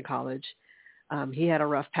I was in college. He had a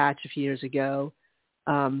rough patch a few years ago,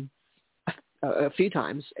 a few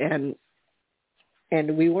times, and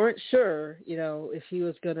we weren't sure, you know, if he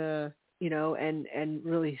was gonna, you know, and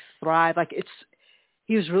really thrive. Like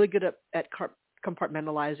he was really good at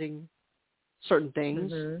compartmentalizing certain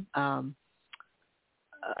things.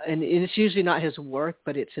 and it's usually not his work,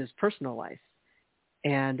 but it's his personal life.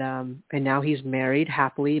 And now he's married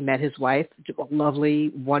happily, met his wife, a lovely,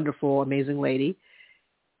 wonderful, amazing lady.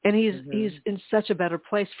 And he's in such a better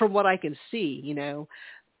place from what I can see, you know.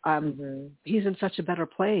 He's in such a better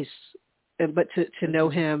place. But to know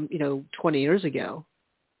him, you know, 20 years ago,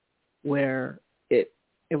 where it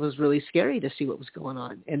was really scary to see what was going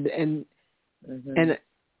on. And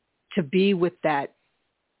to be with that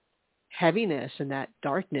heaviness and that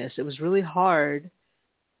darkness, it was really hard.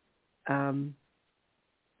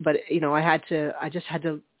 But, you know, I just had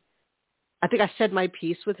to, I think I said my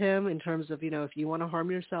piece with him in terms of, you know, if you want to harm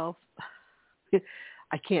yourself,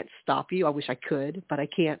 I can't stop you. I wish I could, but I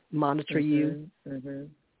can't monitor you.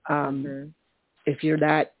 If you're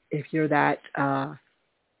that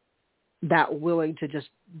willing to just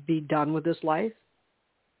be done with this life.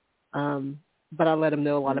 But I let him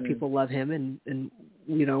know a lot of people love him and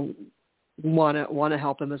you know, want to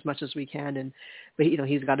help him as much as we can. But you know,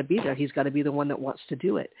 he's got to be there. He's got to be the one that wants to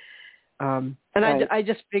do it. I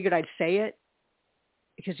just figured I'd say it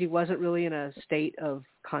because he wasn't really in a state of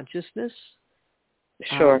consciousness.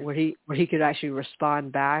 Sure. Where he could actually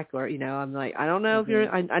respond back, or, you know, I'm like, I don't know if you're,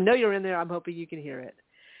 I know you're in there. I'm hoping you can hear it.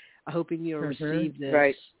 I'm hoping you'll receive this.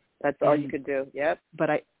 Right. That's all you could do. Yep. But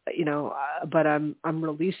I'm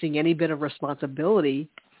releasing any bit of responsibility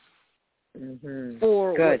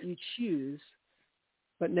for what you choose,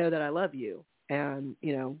 but know that I love you, and,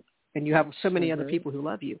 you know, and you have so many other people who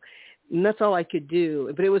love you. And that's all I could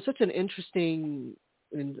do. But it was such an interesting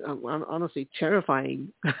and honestly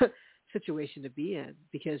terrifying situation to be in,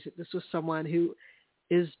 because this was someone who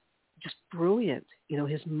is just brilliant. You know,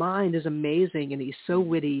 his mind is amazing and he's so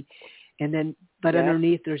witty. And then, but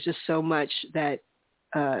underneath there's just so much that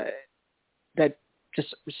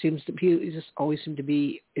just seems to be, he just always seemed to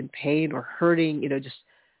be in pain or hurting, you know, just,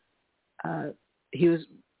 he was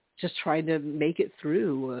just trying to make it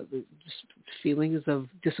through just feelings of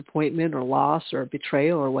disappointment or loss or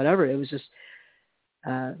betrayal or whatever. It was just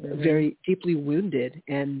very deeply wounded.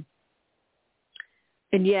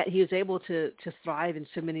 And yet he was able to thrive in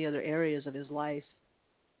so many other areas of his life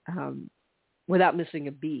without missing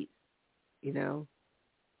a beat, you know.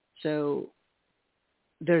 So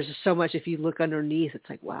there's so much, if you look underneath, it's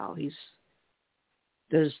like, wow,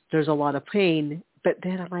 there's a lot of pain. But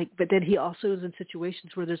then I'm like, but then he also is in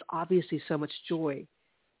situations where there's obviously so much joy.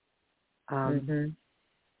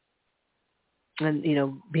 And, you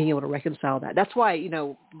know, being able to reconcile that. That's why, you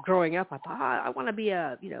know, growing up, I thought, I want to be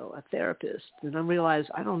a therapist. And I realized,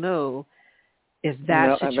 I don't know if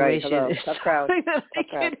that situation is something that I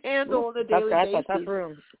can handle on a daily basis. That's a tough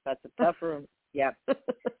room. That's a tough room. Yep.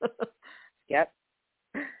 Yep.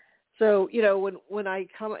 So, you know, when I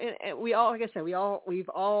come, and we all, like I said, we've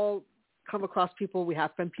all come across people, we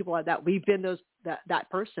have been people like that. We've been that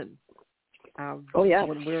person.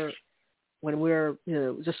 When we're, you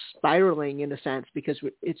know, just spiraling in a sense, because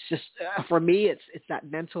it's just, for me, it's that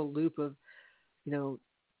mental loop of, you know,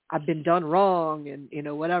 I've been done wrong and, you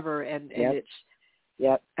know, whatever. And it's,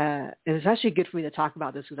 and it's actually good for me to talk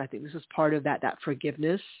about this, because I think this is part of that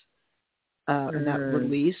forgiveness and that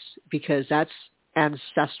release, because that's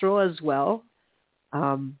ancestral as well.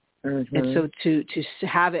 And so to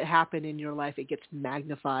have it happen in your life, it gets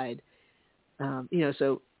magnified. You know,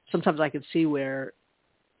 so sometimes I can see where,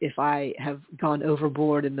 if I have gone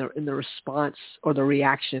overboard in the response or the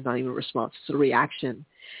reaction, not even response, it's the reaction.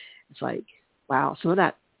 It's like, wow, some of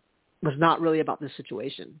that was not really about the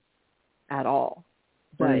situation at all.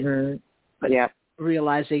 But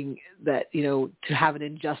realizing that, you know, to have an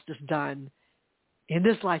injustice done in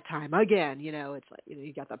this lifetime, again, you know, it's like, you know,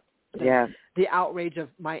 you got the outrage of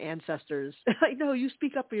my ancestors. Like, no, you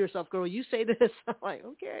speak up for yourself, girl. You say this. I'm like,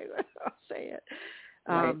 okay, I'll say it.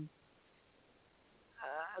 Right.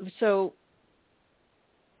 So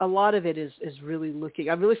a lot of it is really looking,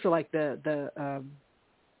 I really feel like the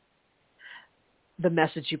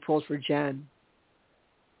message you pulled for Jen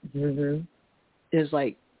is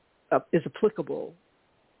like, is applicable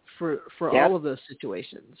for all of those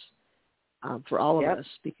situations, for all of us,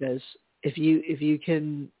 because if you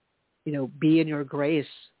can, you know, be in your grace,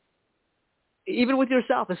 even with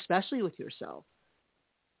yourself, especially with yourself,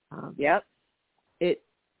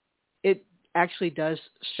 it actually does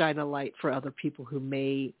shine a light for other people who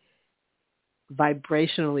may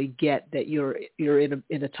vibrationally get that you're in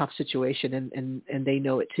a tough situation, and they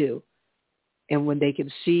know it too. And when they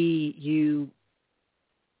can see you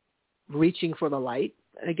reaching for the light,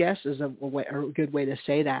 I guess is a good way to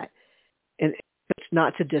say that. And it's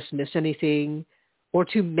not to dismiss anything or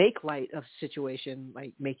to make light of the situation,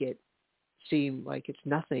 like make it seem like it's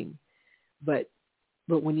nothing. But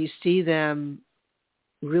when you see them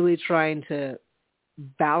really trying to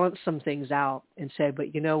balance some things out and say,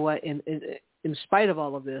 but you know what, in spite of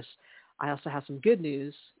all of this, I also have some good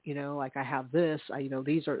news, like I have this,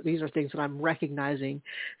 these are things that I'm recognizing.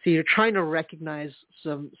 So you're trying to recognize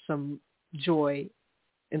some joy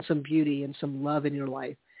and some beauty and some love in your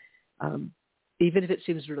life. Even if it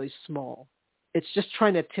seems really small, it's just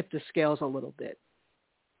trying to tip the scales a little bit.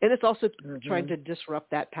 And it's also trying to disrupt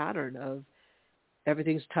that pattern of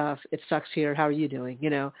everything's tough. It sucks here. How are you doing?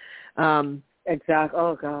 Exactly.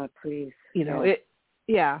 Oh God, please.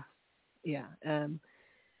 Yeah.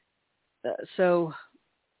 So,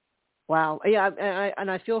 wow. Yeah. And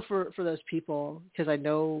I feel for those people because I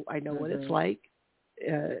know what it's like.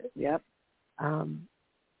 Yep.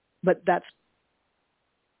 But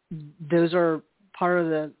those are part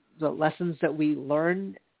of the lessons that we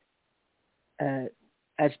learn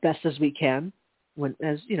as best as we can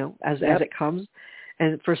as it comes.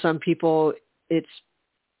 And for some people, it's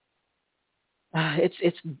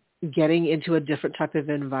getting into a different type of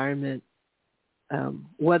environment,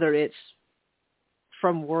 whether it's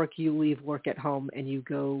from work, you leave work at home and you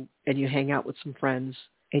go and you hang out with some friends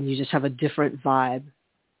and you just have a different vibe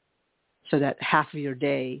so that half of your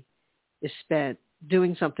day is spent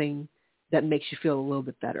doing something that makes you feel a little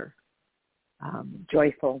bit better.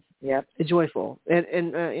 Joyful. Yep. Joyful.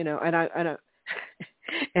 And I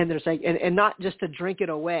and there's like, and not just to drink it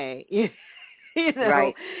away,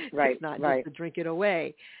 Right. It's not just to drink it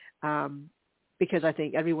away. Because I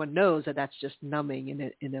think everyone knows that that's just numbing, and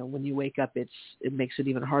it, when you wake up, it makes it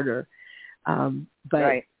even harder.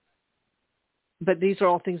 But these are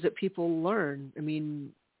all things that people learn. I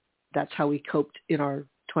mean, that's how we coped in our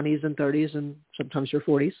 20s and 30s, and sometimes your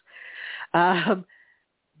 40s. But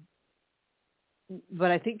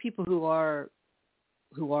I think people who are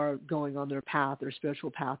going on their path, their spiritual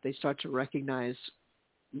path, they start to recognize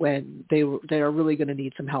when they are really going to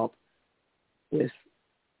need some help with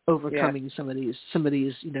overcoming some of these,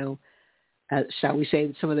 shall we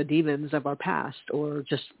say, some of the demons of our past, or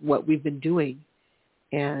just what we've been doing.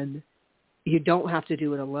 And you don't have to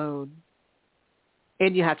do it alone.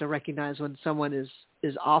 And you have to recognize when someone is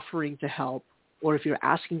offering to help, or if you're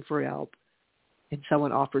asking for help and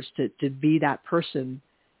someone offers to be that person,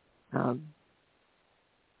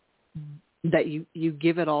 that you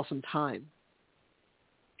give it all some time.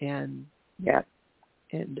 And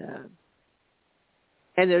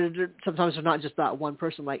sometimes they're not just that one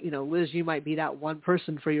person. Like, Liz, you might be that one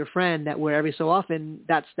person for your friend that where every so often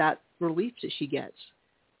that's that relief that she gets.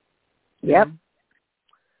 Yep.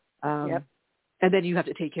 And then you have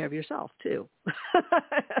to take care of yourself too.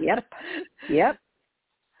 Yep.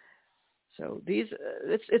 So these,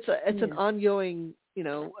 it's an ongoing,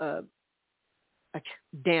 a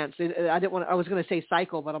dance. I was going to say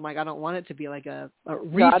cycle, but I'm like, I don't want it to be like a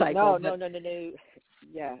recycle. No.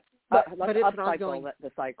 Yeah. But it's an ongoing.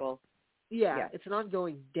 The cycle. Yeah, it's an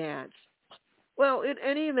ongoing dance. Well,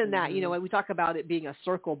 and even that, we talk about it being a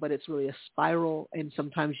circle, but it's really a spiral. And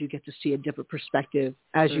sometimes you get to see a different perspective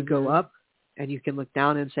as you go up, and you can look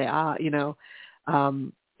down and say,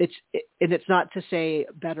 it's not to say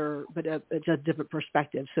better, but it's a different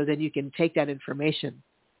perspective. So then you can take that information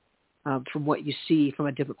from what you see from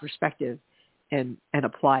a different perspective and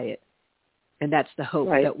apply it. And that's the hope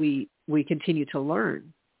that we continue to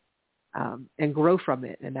learn and grow from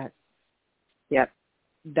it. And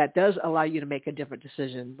that does allow you to make a different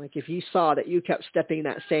decision. Like if you saw that you kept stepping in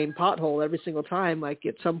that same pothole every single time, like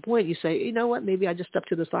at some point you say, you know what, maybe I just step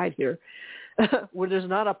to the side here where there's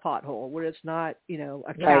not a pothole, where it's not,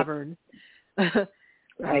 a cavern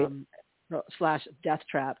slash death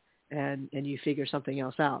trap, and you figure something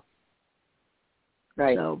else out.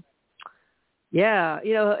 Right. So, yeah,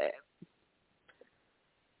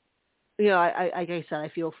 like I said, I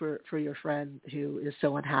feel for your friend who is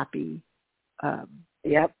so unhappy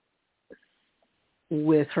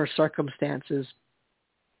with her circumstances,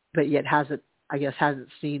 but yet hasn't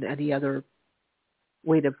seen any other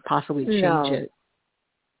way to possibly change it.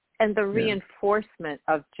 And the reinforcement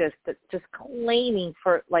of just claiming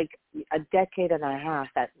for like a decade and a half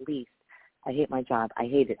at least, I hate my job. I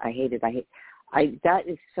hate it. That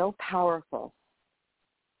is so powerful.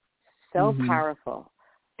 So powerful.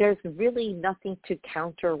 There's really nothing to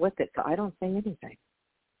counter with it, so I don't say anything.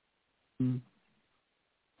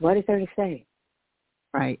 What is there to say?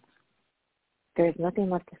 Right. There's nothing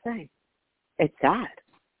left to say. It's sad.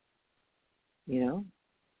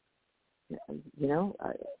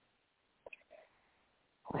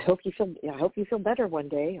 I hope you feel better one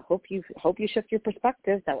day. I hope you shift your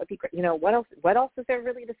perspective. That would be great. What else is there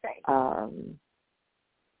really to say?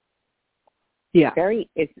 Yeah.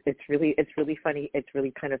 It's really funny. It's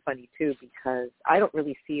really kind of funny too, because I don't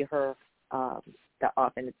really see her that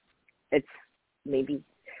often. It's maybe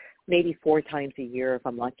 4 times a year if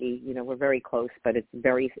I'm lucky. You know, we're very close, but it's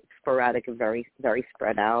very sporadic and very, very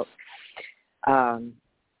spread out. And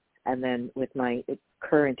then with my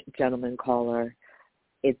current gentleman caller,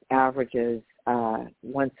 it averages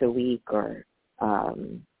once a week, or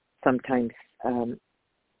sometimes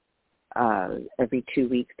every 2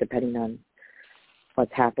 weeks, depending on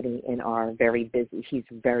what's happening in our very busy. He's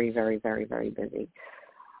very, very, very, very busy.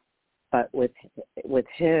 But with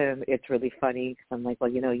him, it's really funny, because I'm like,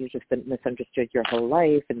 well, you know, you've just been misunderstood your whole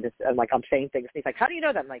life, and this, and like, I'm saying things. And he's like, how do you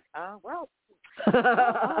know that? I'm like, well,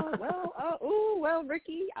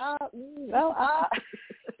 Ricky, well.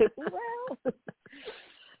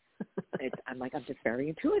 I'm like, I'm just very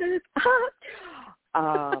intuitive.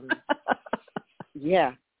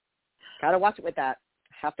 Yeah, gotta watch it with that.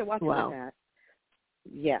 Have to watch it with that.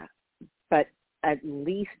 Yeah, but at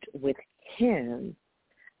least with him,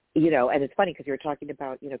 you know, and it's funny because you're talking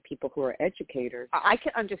about, you know, people who are educators. I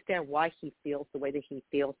can understand why he feels the way that he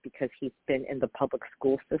feels, because he's been in the public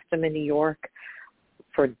school system in New York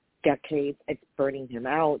for decades. It's burning him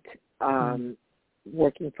out.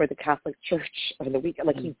 Working for the Catholic Church on the weekend,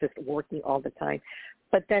 like he's just working all the time.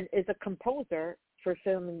 But then is a composer for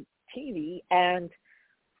film and TV, and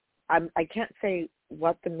I can't say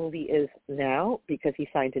what the movie is now because he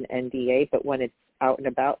signed an NDA, but when it's out and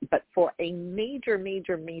about, but for a major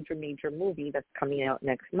movie that's coming out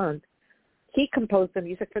next month, he composed the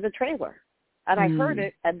music for the trailer. And I heard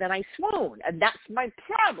it, and then I swooned, and that's my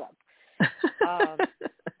problem.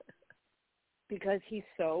 Because he's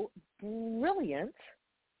so brilliant,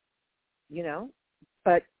 you know,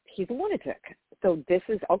 but he's a lunatic. So this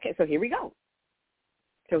is, okay, so here we go.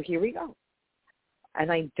 And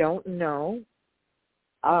I don't know,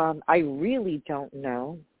 I really don't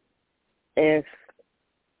know if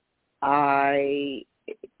I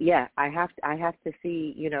have to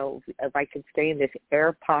see, you know, if I can stay in this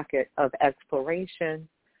air pocket of exploration,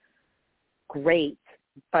 great.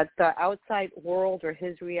 But the outside world, or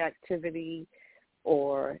his reactivity,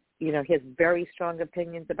 or, you know, he has very strong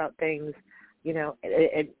opinions about things, you know,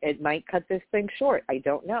 it might cut this thing short. I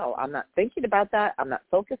don't know. I'm not thinking about that. I'm not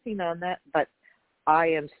focusing on that. But I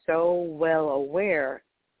am so well aware.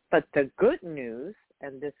 But the good news,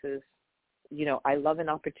 and this is, you know, I love an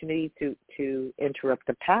opportunity to interrupt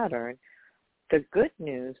the pattern. The good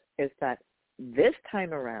news is that this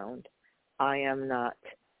time around, I am not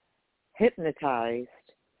hypnotized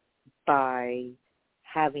by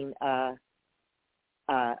having a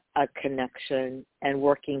connection and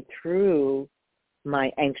working through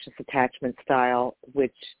my anxious attachment style,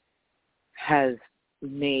 which has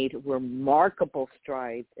made remarkable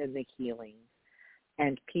strides in the healing.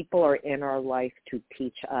 And people are in our life to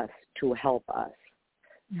teach us, to help us.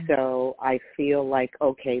 So I feel like,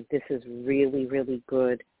 okay, this is really, really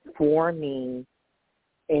good for me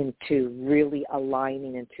into really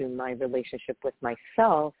aligning into my relationship with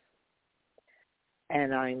myself.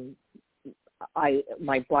 And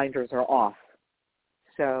my blinders are off.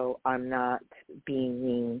 So I'm not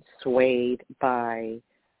being swayed by,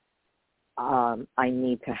 I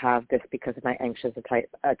need to have this because of my anxious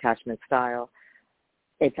attachment style.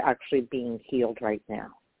 It's actually being healed right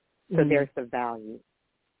now. So there's the value.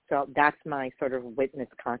 So that's my sort of witness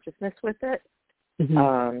consciousness with it.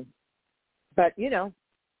 But, you know,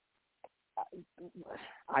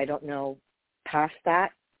 I don't know past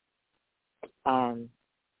that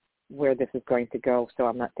where this is going to go, so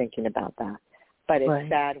I'm not thinking about that. But it's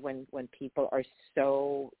sad when people are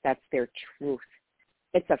so, that's their truth.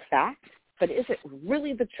 It's a fact, but is it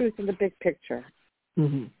really the truth in the big picture?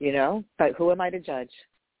 You know? But who am I to judge?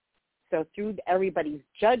 So through everybody's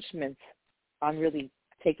judgments, I'm really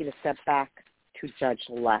taking a step back to judge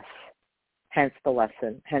less, hence the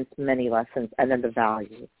lesson, hence many lessons, and then the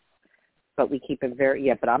value. But we keep it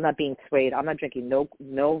very, but I'm not being swayed. I'm not drinking no,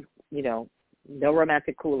 you know, no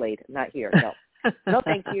romantic Kool-Aid. Not here. No. No,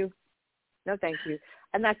 thank you. No, thank you.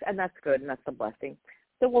 And that's good, and that's a blessing.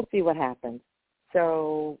 So we'll see what happens.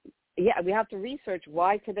 So, yeah, we have to research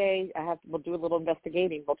why today. We'll do a little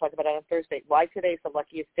investigating. We'll talk about it on Thursday. Why today is the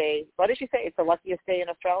luckiest day. What did she say? It's the luckiest day in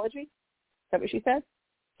astrology? Is that what she said?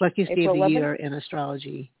 Luckiest day of the year in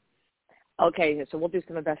astrology. Okay, so we'll do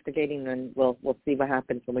some investigating, and we'll see what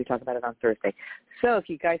happens when we talk about it on Thursday. So if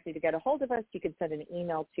you guys need to get a hold of us, you can send an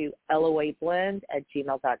email to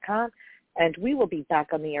loablend@gmail.com. And we will be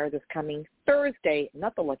back on the air this coming Thursday,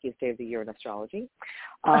 not the luckiest day of the year in astrology,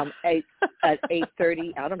 at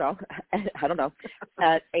 8:30, I don't know,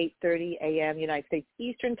 at 8:30 a.m. United States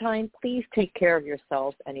Eastern Time. Please take care of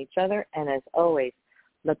yourselves and each other. And as always,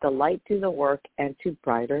 let the light do the work and to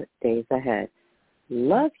brighter days ahead.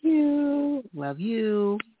 Love you. Love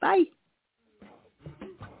you. Bye.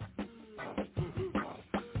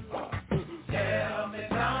 Tell me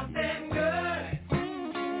something good.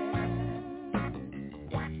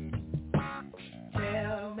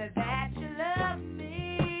 Tell me that you love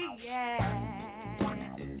me, yeah.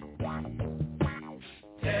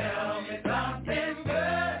 Tell me something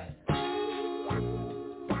good.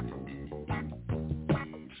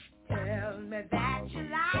 Tell me that you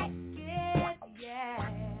like it, yeah.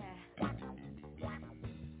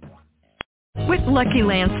 With Lucky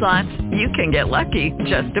Land Slots, you can get lucky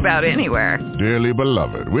just about anywhere. Dearly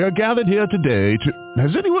beloved, we are gathered here today to...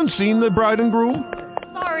 Has anyone seen the bride and groom?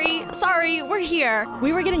 Sorry, we're here.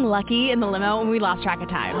 We were getting lucky in the limo and we lost track of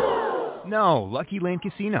time. No, Lucky Land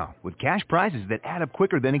Casino, with cash prizes that add up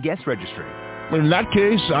quicker than a guest registry. In that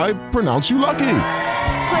case, I pronounce you lucky.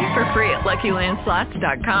 Play for free at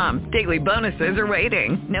LuckyLandSlots.com. Daily bonuses are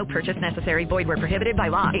waiting. No purchase necessary. Void where prohibited by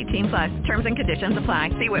law. 18+. Terms and conditions apply.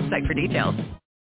 See website for details.